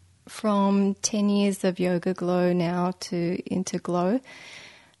from 10 years of Yoga Glow now into Glow,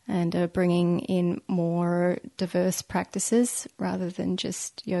 and are bringing in more diverse practices rather than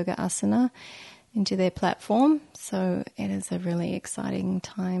just yoga asana into their platform. So it is a really exciting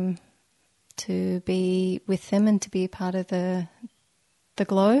time to be with them and to be part of the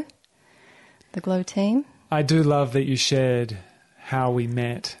Glow team. I do love that you shared how we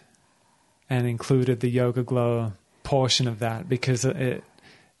met and included the Yoga Glow portion of that, because it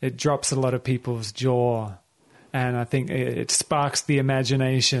drops a lot of people's jaw, and I think it sparks the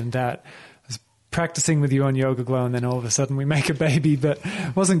imagination that I was practicing with you on Yoga Glow and then all of a sudden we make a baby, but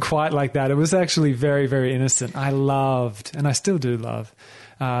it wasn't quite like that. It was actually very, very innocent. I loved, and I still do love,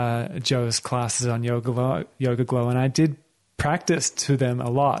 Joe's classes on Yoga Glow, and I did practice to them a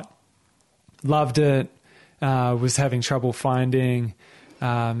lot. Loved it. Was having trouble finding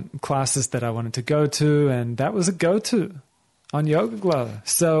classes that I wanted to go to, and that was a go-to on Yoga Glow.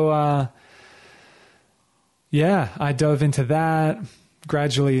 So, I dove into that,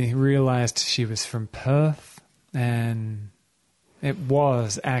 gradually realized she was from Perth, and it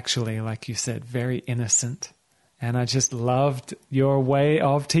was actually, like you said, very innocent. And I just loved your way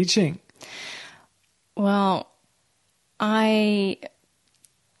of teaching. Well, thank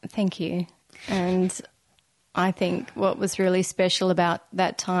you. And I think what was really special about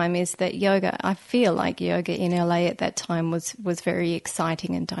that time is that I feel like yoga in LA at that time was very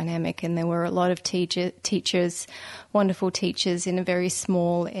exciting and dynamic, and there were a lot of teachers, wonderful teachers in a very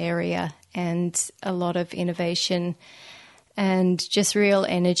small area, and a lot of innovation and just real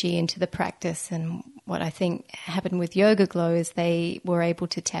energy into the practice. And what I think happened with Yoga Glow is they were able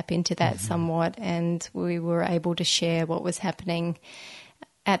to tap into that somewhat, and we were able to share what was happening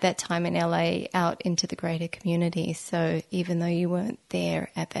at that time in LA out into the greater community. So even though you weren't there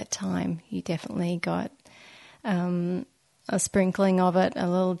at that time, you definitely got a sprinkling of it, a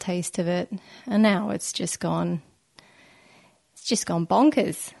little taste of it, and now it's just gone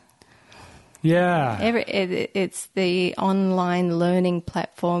bonkers. Yeah. It's the online learning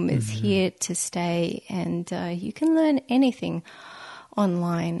platform is here to stay, and you can learn anything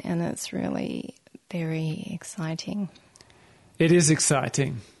online, and it's really very exciting. It is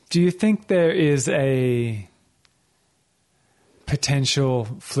exciting. Do you think there is a potential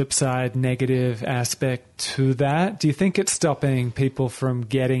flip side, negative aspect to that? Do you think it's stopping people from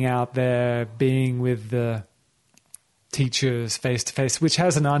getting out there, being with the teachers face to face, which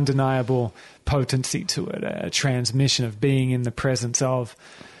has an undeniable potency to it, a transmission of being in the presence of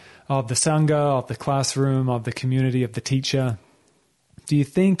the Sangha, of the classroom, of the community, of the teacher? Do you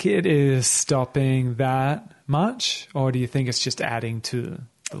think it is stopping that much, or do you think it's just adding to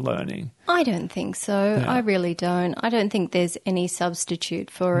the learning? I don't think so. Yeah. I really don't. I don't think there's any substitute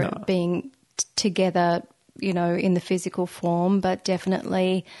for being together, in the physical form, but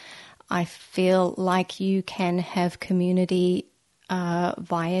definitely I feel like you can have community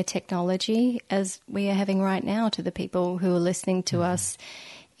via technology, as we are having right now, to the people who are listening to us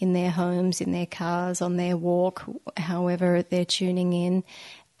in their homes, in their cars, on their walk, however they're tuning in.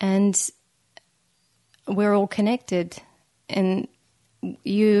 And we're all connected. And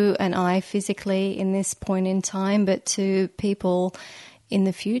you and I physically in this point in time, but to people in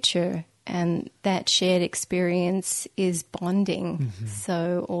the future. And that shared experience is bonding. Mm-hmm.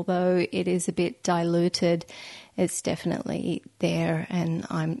 So although it is a bit diluted, it's definitely there. And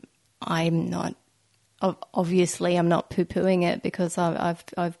I'm not, obviously I'm not poo-pooing it, because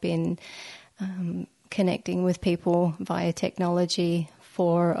I've been connecting with people via technology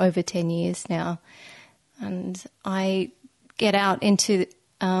for over 10 years now. And I get out into,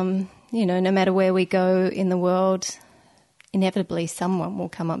 no matter where we go in the world, inevitably someone will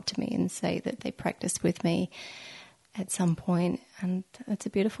come up to me and say that they practiced with me at some point, and it's a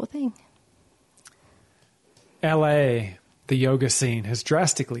beautiful thing. LA, the yoga scene has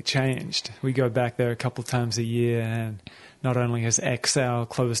drastically changed. We go back there a couple of times a year, and not only has Exhale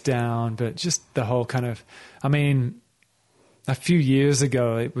closed down, but just the whole kind of, a few years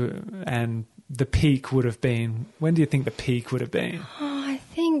ago, and the peak would have been, when do you think the peak would have been? Oh, I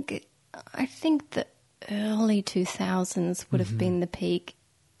think the early 2000s would have been the peak,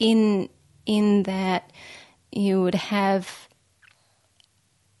 in that you would have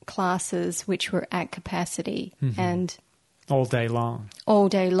classes which were at capacity and all day long.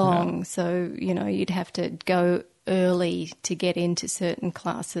 Yeah. So, you'd have to go early to get into certain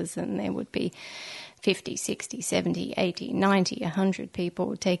classes, and there would be 50, 60, 70, 80, 90, 100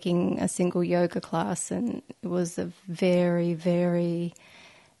 people taking a single yoga class, and it was a very, very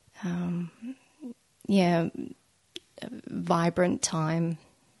vibrant time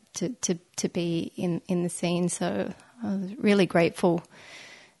to be in the scene. So I was really grateful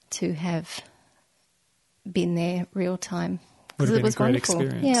to have been there real time. Would have been a great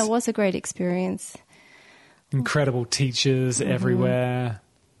experience. Yeah, it was a great experience. Incredible teachers everywhere.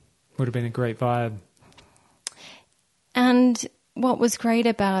 Would have been a great vibe. And what was great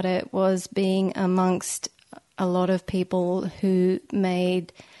about it was being amongst a lot of people who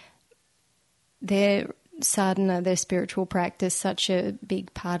made their sadhana, their spiritual practice, such a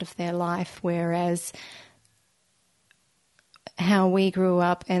big part of their life, whereas how we grew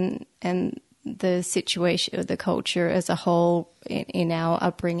up and the situation, the culture as a whole in our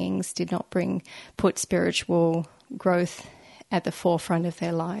upbringings did not put spiritual growth at the forefront of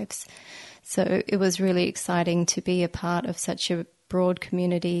their lives. So it was really exciting to be a part of such a broad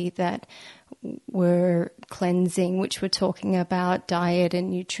community that were cleansing, which were talking about diet and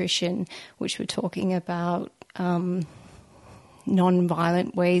nutrition, which were talking about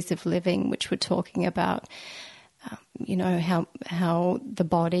non-violent ways of living, which were talking about, how the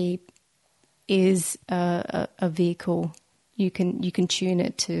body is a vehicle. You can tune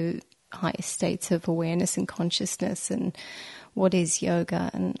it to higher states of awareness and consciousness, and what is yoga,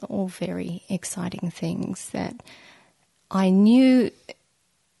 and all very exciting things that I knew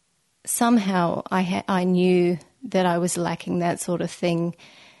somehow. I knew that I was lacking that sort of thing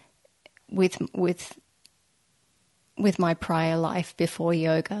with my prior life before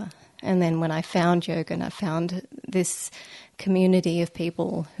yoga. And then when I found yoga and I found this community of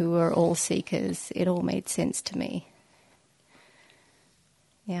people who were all seekers, it all made sense to me.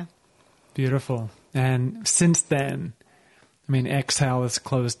 Yeah. Beautiful. And since then, Exhale has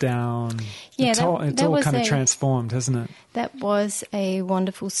closed down. Yeah, it's all kind of transformed, hasn't it? That was a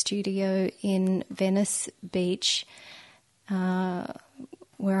wonderful studio in Venice Beach,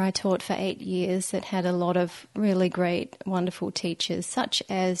 where I taught for 8 years, that had a lot of really great, wonderful teachers, such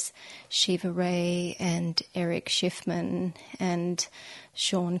as Shiva Ray and Eric Schiffman and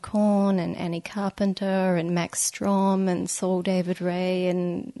Sean Korn and Annie Carpenter and Max Strom and Saul David Ray.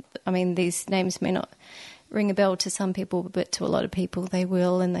 And, these names may not ring a bell to some people, but to a lot of people they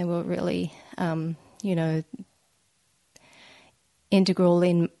will, and they were really, integral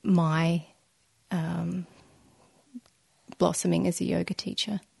in my blossoming as a yoga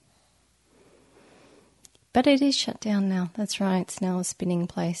teacher. But it is shut down now. That's right. It's now a spinning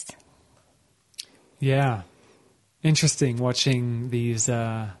place. Yeah. Interesting watching these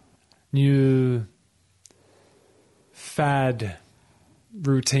new fad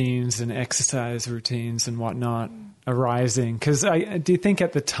routines and exercise routines and whatnot arising. Because do you think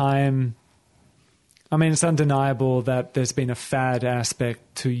at the time, it's undeniable that there's been a fad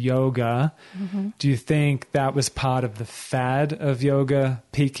aspect to yoga. Mm-hmm. Do you think that was part of the fad of yoga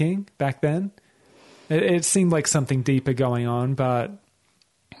peaking back then? It seemed like something deeper going on, but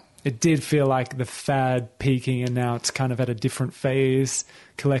it did feel like the fad peaking, and now it's kind of at a different phase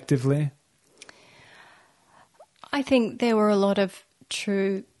collectively. I think there were a lot of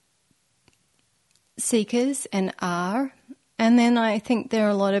true seekers and are. And then I think there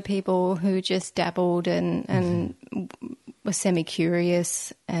are a lot of people who just dabbled and were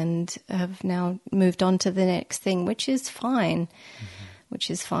semi-curious and have now moved on to the next thing, which is fine. Mm-hmm. which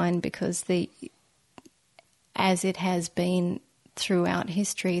is fine, because as it has been throughout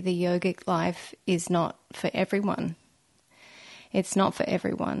history, the yogic life is not for everyone. It's not for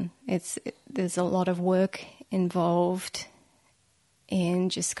everyone. There's a lot of work involved in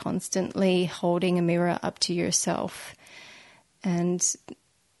just constantly holding a mirror up to yourself, and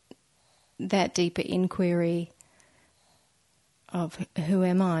that deeper inquiry of who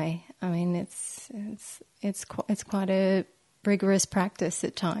am I? I mean, it's quite a rigorous practice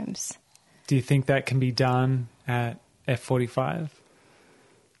at times. Do you think that can be done at F45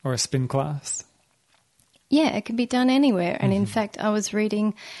 or a spin class? Yeah, it can be done anywhere. And in fact, I was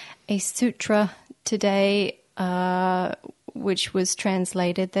reading a sutra today, which was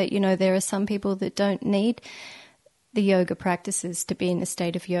translated that, there are some people that don't need the yoga practices to be in a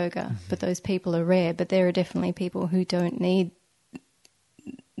state of yoga, but those people are rare. But there are definitely people who don't need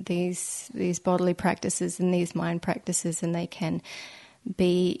these bodily practices and these mind practices, and they can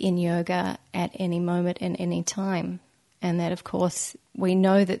be in yoga at any moment and any time. And that, of course, we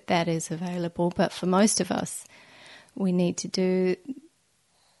know that is available, but for most of us, we need to do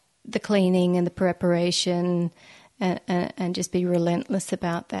the cleaning and the preparation and just be relentless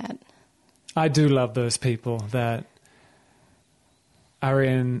about that. I do love those people that are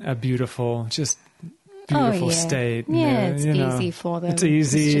in a beautiful state. Yeah, it's easy for them. It's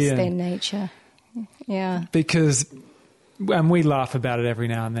easy. It's just their nature. Yeah. And we laugh about it every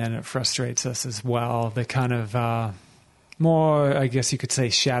now and then. It frustrates us as well. The kind of more, I guess you could say,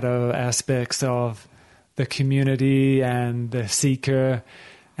 shadow aspects of the community and the seeker,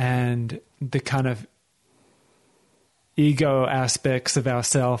 and the kind of ego aspects of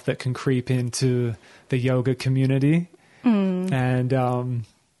ourself that can creep into the yoga community. And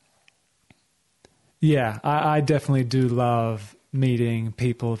I definitely do love meeting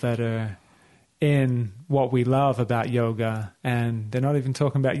people that are in what we love about yoga, and they're not even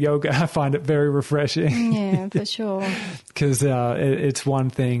talking about yoga. I find it very refreshing. Yeah, for sure. Because it's one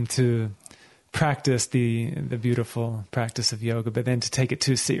thing to practice the beautiful practice of yoga, but then to take it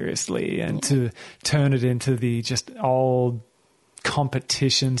too seriously and to turn it into the just old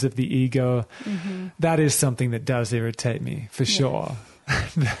competitions of the ego, that is something that does irritate me, for sure.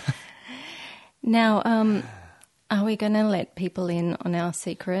 Now, are we going to let people in on our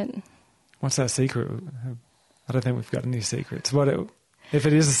secret? What's our secret? I don't think we've got any secrets. If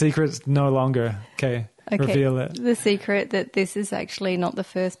it is a secret, it's no longer. Okay, reveal it. The secret that this is actually not the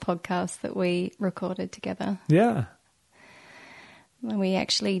first podcast that we recorded together. Yeah. We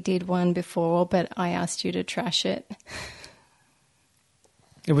actually did one before, but I asked you to trash it.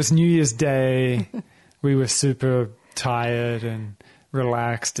 It was New Year's Day. We were super tired and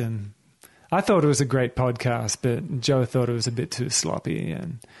relaxed, and I thought it was a great podcast, but Joe thought it was a bit too sloppy,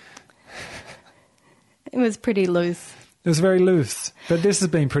 and it was pretty loose. It was very loose, but this has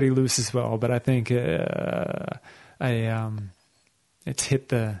been pretty loose as well. But I think it's hit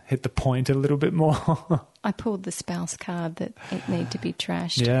the point a little bit more. I pulled the spouse card that it need to be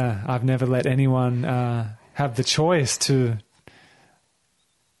trashed. Yeah, I've never let anyone have the choice to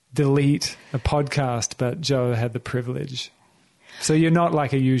delete a podcast, but Joe had the privilege. So you're not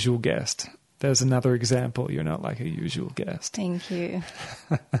like a usual guest. There's another example. You're not like a usual guest. Thank you.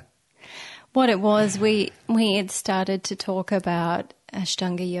 What it was, we had started to talk about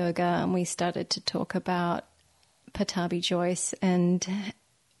Ashtanga yoga, and we started to talk about Patabi Joyce and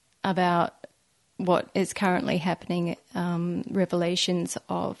about what is currently happening, revelations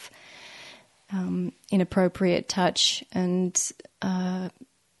of inappropriate touch and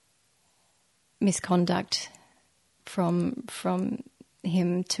misconduct from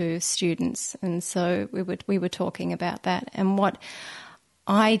him to students. And so we were talking about that. And what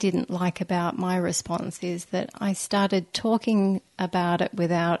I didn't like about my response is that I started talking about it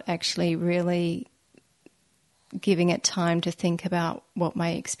without actually really giving it time to think about what my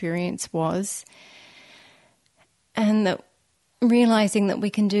experience was. And that realizing that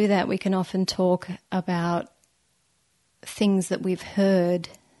we can do that, we can often talk about things that we've heard,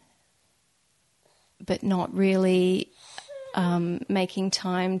 but not really making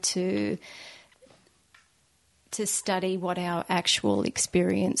time to study what our actual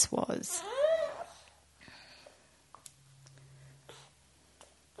experience was.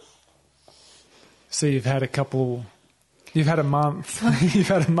 So you've had a month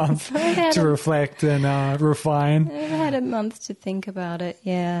to reflect and refine. I've had a month to think about it,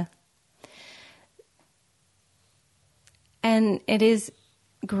 yeah. And it is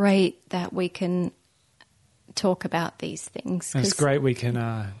great that we can talk about these things. It's great we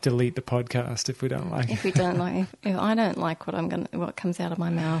can delete the podcast if we don't like it. If I don't like what comes out of my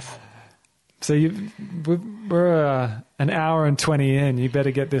mouth. So we're an hour and 20 in. You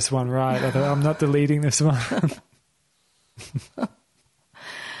better get this one right. I'm not deleting this one.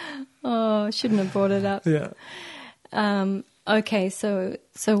 Oh, I shouldn't have brought it up. Yeah. Okay, so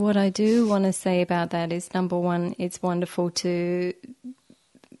what I do want to say about that is, number one, it's wonderful to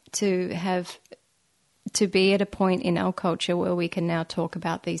be at a point in our culture where we can now talk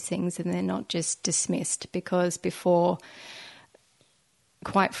about these things and they're not just dismissed, because before,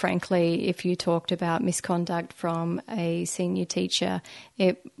 quite frankly, if you talked about misconduct from a senior teacher,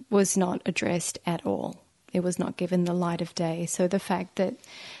 it was not addressed at all. It was not given the light of day. So the fact that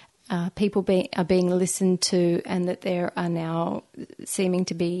people are being listened to and that there are now seeming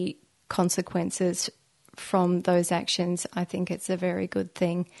to be consequences from those actions, I think it's a very good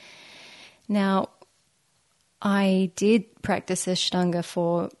thing. Now, I did practice Ashtanga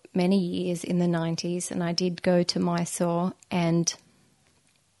for many years in the 90s, and I did go to Mysore, and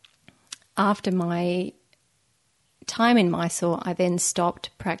after my time in Mysore, I then stopped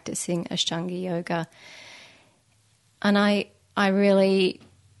practicing Ashtanga yoga. And I really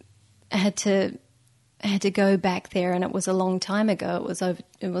had to go back there, and it was a long time ago.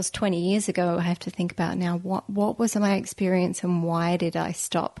 It was 20 years ago. I have to think about now what was my experience and why did I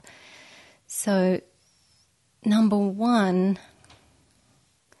stop? So, number one,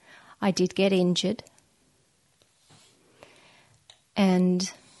 I did get injured,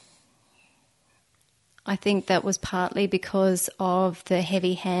 and I think that was partly because of the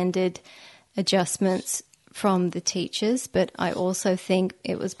heavy-handed adjustments from the teachers, but I also think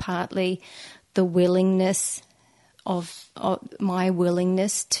it was partly the willingness of my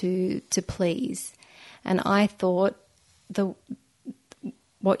willingness to please. And I thought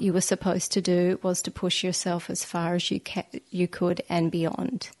what you were supposed to do was to push yourself as far as you could and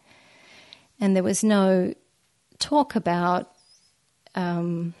beyond. And there was no talk about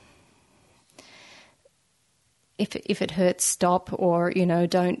if it hurts, stop, or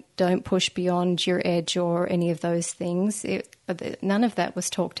don't push beyond your edge or any of those things. None of that was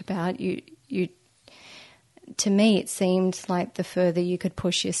talked about. To me, it seemed like the further you could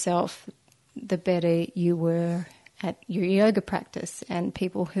push yourself, the better you were at your yoga practice. And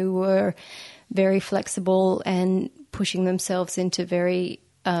people who were very flexible and pushing themselves into very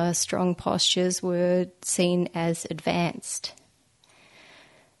strong postures were seen as advanced.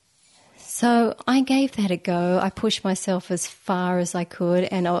 So I gave that a go. I pushed myself as far as I could,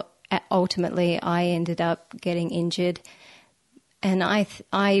 and ultimately I ended up getting injured. And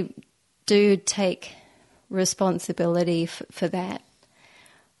I do take responsibility for that.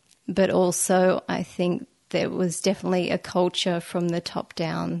 But also I think there was definitely a culture from the top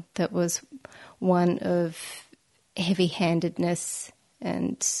down that was one of heavy-handedness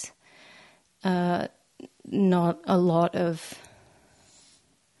and not a lot of...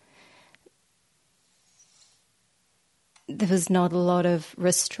 There was not a lot of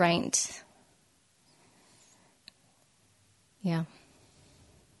restraint. Yeah.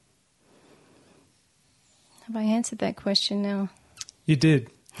 Have I answered that question now? You did.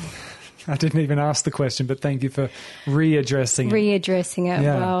 I didn't even ask the question, but thank you for readdressing it. Readdressing it.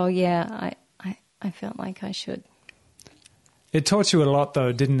 Yeah. Well, yeah, I felt like I should. It taught you a lot,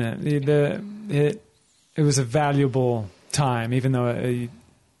 though, didn't it? It was a valuable time, even though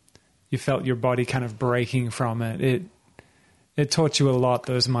you felt your body kind of breaking from it. It taught you a lot,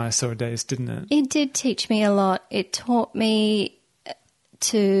 those Mysore days, didn't it? It did teach me a lot. It taught me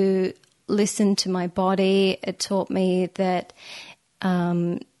to listen to my body. It taught me that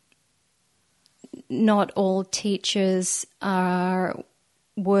not all teachers are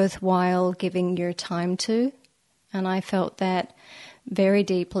worthwhile giving your time to. And I felt that very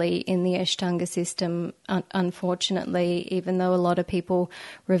deeply in the Ashtanga system, unfortunately, even though a lot of people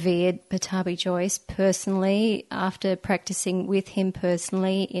revered Pattabhi Jois personally, after practicing with him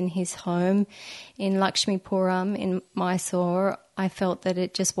personally in his home in Lakshmipuram in Mysore, I felt that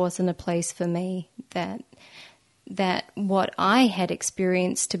it just wasn't a place for me, that what I had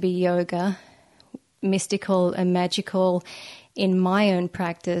experienced to be yoga, mystical and magical in my own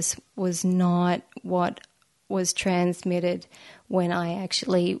practice, was not what was transmitted when I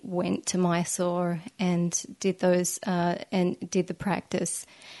actually went to Mysore and did the practice.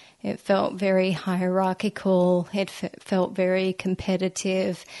 It felt very hierarchical. It felt very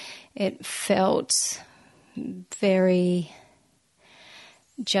competitive. It felt very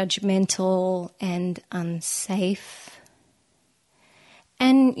judgmental and unsafe.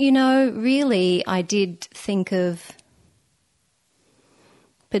 And, really, I did think of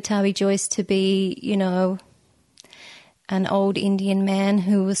Pattabhi Jois to be, an old Indian man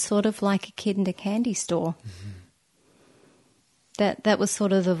who was sort of like a kid in a candy store. Mm-hmm. That was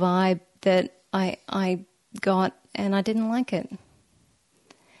sort of the vibe that I got, and I didn't like it.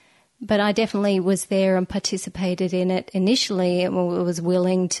 But I definitely was there and participated in it initially. I was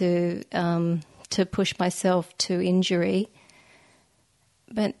willing to push myself to injury,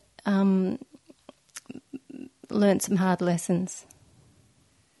 but learned some hard lessons.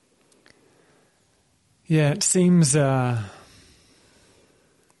 Yeah, it seems the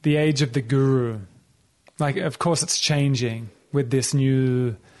age of the guru, like, of course it's changing with this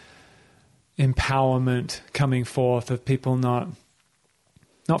new empowerment coming forth of people not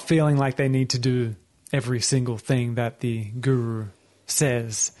feeling like they need to do every single thing that the guru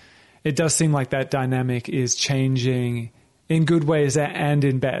says. It does seem like that dynamic is changing in good ways and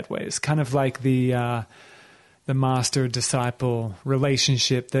in bad ways, kind of like the master-disciple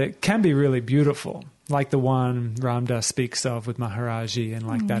relationship that can be really beautiful, like the one Ram Dass speaks of with Maharaji, and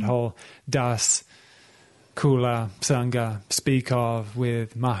like that whole Das Kula Sangha speak of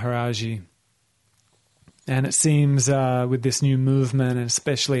with Maharaji. And it seems with this new movement, and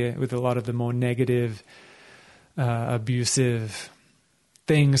especially with a lot of the more negative, abusive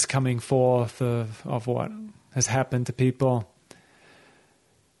things coming forth of what has happened to people,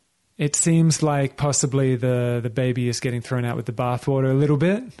 it seems like possibly the baby is getting thrown out with the bathwater a little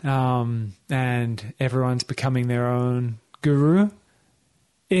bit, and everyone's becoming their own guru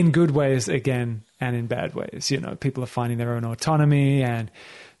in good ways again and in bad ways. You know, people are finding their own autonomy, and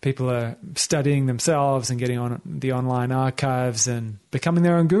people are studying themselves and getting on the online archives and becoming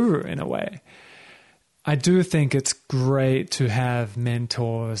their own guru in a way. I do think it's great to have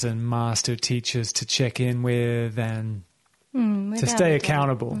mentors and master teachers to check in with and to stay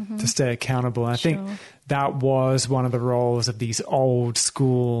accountable, to stay accountable. And I think that was one of the roles of these old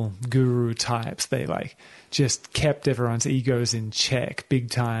school guru types. They like just kept everyone's egos in check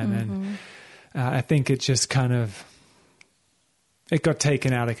big time. And I think it just kind of, it got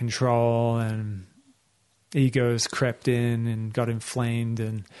taken out of control, and egos crept in and got inflamed.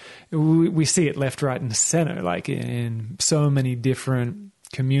 And we see it left, right, and center, like in so many different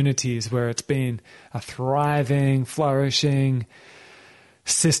communities where it's been a thriving, flourishing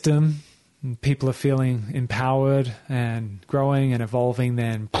system, and people are feeling empowered and growing and evolving.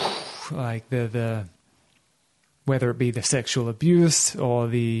 Then, like the whether it be the sexual abuse or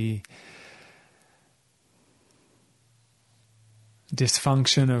the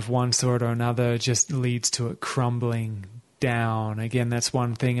dysfunction of one sort or another, just leads to it crumbling down. Again, that's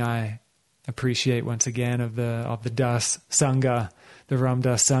one thing I appreciate once again of the Das Sangha, the Ram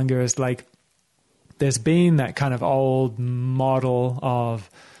Dass Sangha, is like there's been that kind of old model of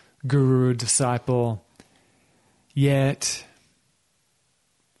guru disciple, yet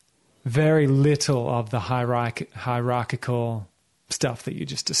very little of the hierarchical stuff that you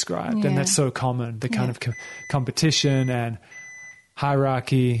just described. And that's so common, the kind of competition and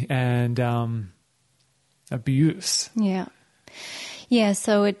hierarchy and abuse. Yeah,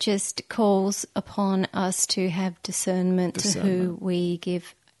 so it just calls upon us to have discernment to who we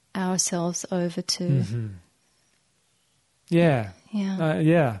give ourselves over to.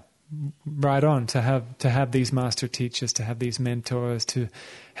 Right on. To have these master teachers, to have these mentors, to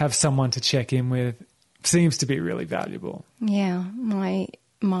have someone to check in with seems to be really valuable. Yeah,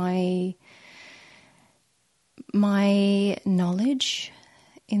 my knowledge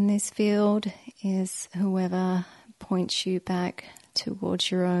in this field is whoever points you back towards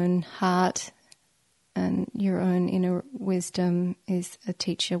your own heart and your own inner wisdom is a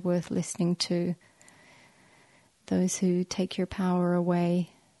teacher worth listening to. Those who take your power away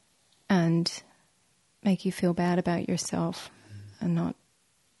and make you feel bad about yourself are not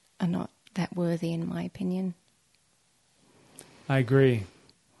that worthy, in my opinion. I agree.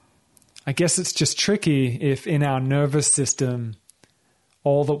 I guess it's just tricky if in our nervous system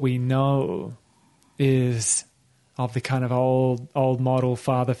all that we know is of the kind of old model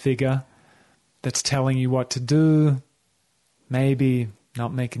father figure that's telling you what to do, maybe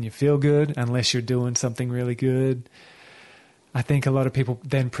not making you feel good unless you're doing something really good. I think a lot of people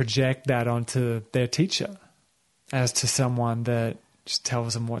then project that onto their teacher as to someone that just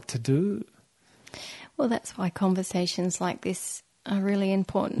tells them what to do. Well, that's why conversations like this are really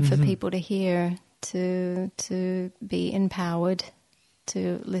important for people to hear, to be empowered,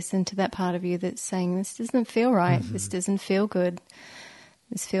 to listen to that part of you that's saying, this doesn't feel right, this doesn't feel good,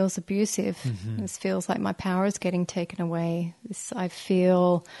 this feels abusive, this feels like my power is getting taken away, I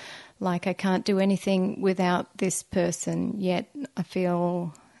feel like I can't do anything without this person, yet I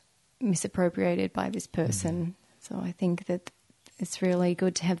feel misappropriated by this person. So I think that it's really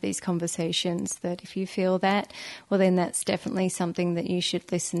good to have these conversations, that if you feel that, well, then that's definitely something that you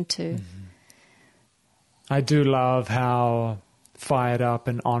should listen to. I do love how fired up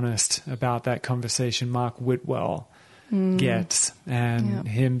and honest about that conversation Mark Whitwell gets, and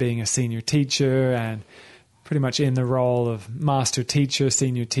him being a senior teacher and pretty much in the role of master teacher,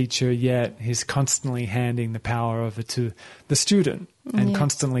 senior teacher, yet he's constantly handing the power over to the student and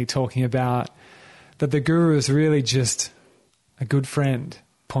constantly talking about that the guru is really just a good friend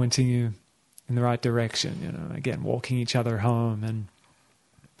pointing you in the right direction, you know, again, walking each other home. And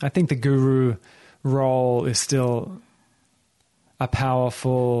I think the guru role is still a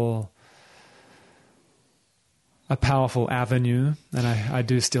powerful avenue, and I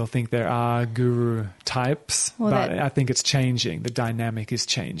do still think there are guru types, but I think it's changing. The dynamic is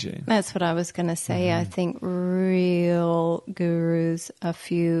changing. That's what I was going to say. I think real gurus are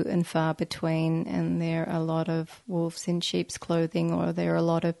few and far between, and there are a lot of wolves in sheep's clothing, or there are a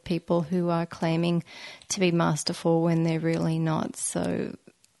lot of people who are claiming to be masterful when they're really not. So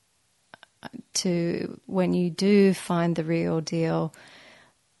when you do find the real deal,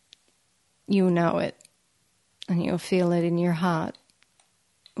 you'll know it. And you'll feel it in your heart,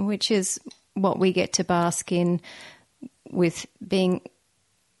 which is what we get to bask in with being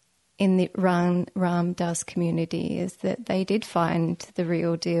in the Ram Dass community, is that they did find the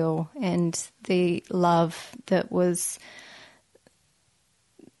real deal, and the love that was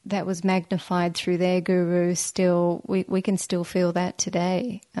magnified through their guru, still we can still feel that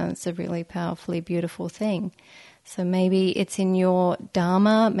today. And it's a really powerfully beautiful thing. So maybe it's in your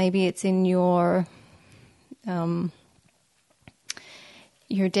dharma, maybe it's in your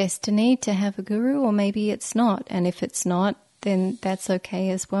destiny to have a guru, or maybe it's not. And if it's not, then that's okay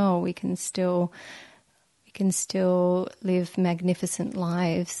as well. We can still live magnificent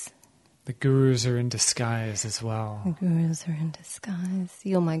lives. The gurus are in disguise as well. The gurus are in disguise.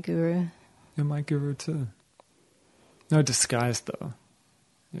 You're my guru. You're my guru too. No disguise though.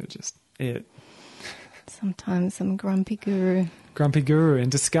 You're just it. Sometimes I'm grumpy guru. Grumpy guru in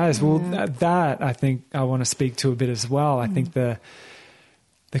disguise. Yeah. Well, that I think I want to speak to a bit as well. I think the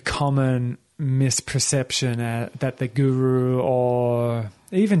common misperception that the guru, or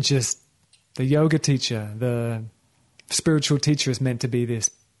even just the yoga teacher, the spiritual teacher, is meant to be this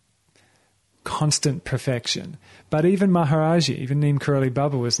constant perfection. But even Maharaji, even Neem Karoli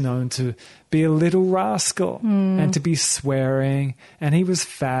Baba, was known to be a little rascal and to be swearing, and he was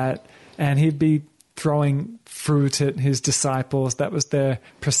fat, and he'd be throwing fruit at his disciples. That was their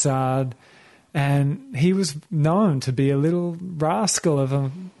prasad. And he was known to be a little rascal of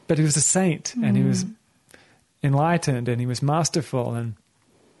him, but he was a saint, and he was enlightened, and he was masterful. And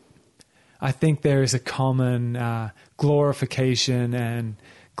I think there is a common glorification and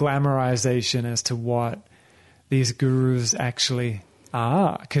glamorization as to what these gurus actually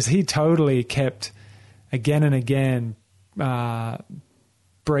are, because he totally kept again and again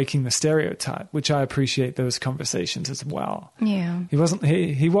breaking the stereotype, which I appreciate those conversations as well. Yeah. He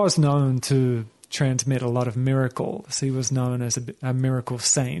was known to transmit a lot of miracles. He was known as a miracle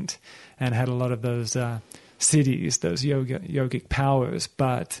saint and had a lot of those siddhis, those yogic powers,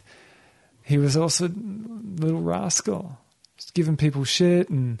 but he was also a little rascal, just giving people shit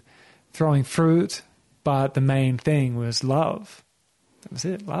and throwing fruit, but the main thing was love. That was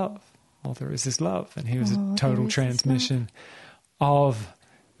it, love. All there is love, and he was a total transmission of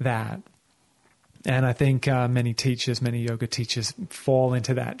that. And I think many yoga teachers fall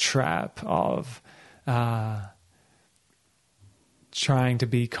into that trap of trying to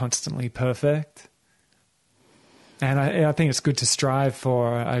be constantly perfect. And I think it's good to strive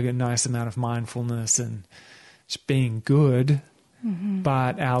for a nice amount of mindfulness and just being good.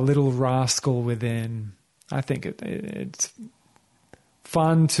 But our little rascal within, I think it's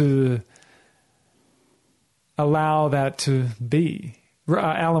fun to allow that to be.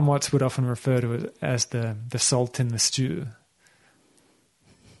 Alan Watts would often refer to it as the salt in the stew.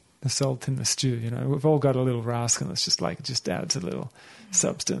 The salt in the stew, you know. We've all got a little rascal. It's just like, it just adds a little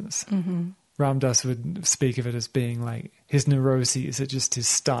substance. Ram Dass would speak of it as being like his neuroses are just his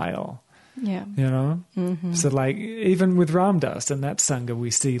style. Yeah. You know? So like, even with Ram Dass and that Sangha,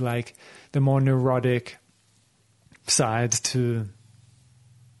 we see like the more neurotic sides to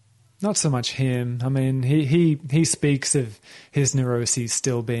not so much him. I mean, he speaks of his neuroses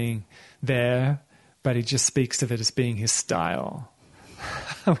still being there, but he just speaks of it as being his style,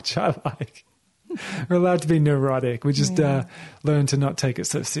 which I like. We're allowed to be neurotic. We just learn to not take it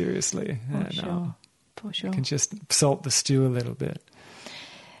so seriously. For sure. We can just salt the stew a little bit.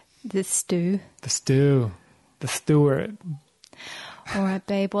 The stew. The stew. The steward. All right,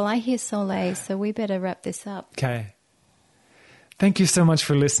 babe. Well, I hear Soleil, so we better wrap this up. Okay. Thank you so much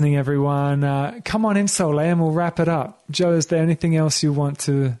for listening, everyone. Come on in, Soleil, and we'll wrap it up. Joe, is there anything else you want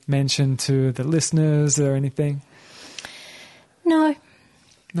to mention to the listeners or anything? No.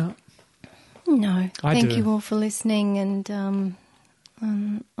 No. No. I Thank do. you all for listening, and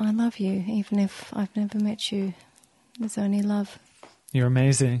I love you, even if I've never met you. There's only love. You're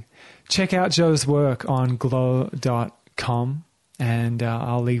amazing. Check out Jo's work on glow.com, and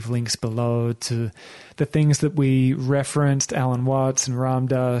I'll leave links below to the things that we referenced, Alan Watts and Ram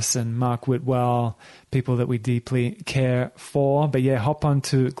Dass and Mark Whitwell, people that we deeply care for. But yeah, hop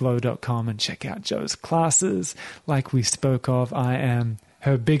onto glow.com and check out Jo's classes. Like we spoke of, I am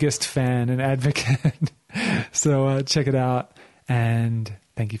her biggest fan and advocate. So check it out, and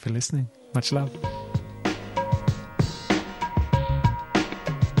thank you for listening. Much love.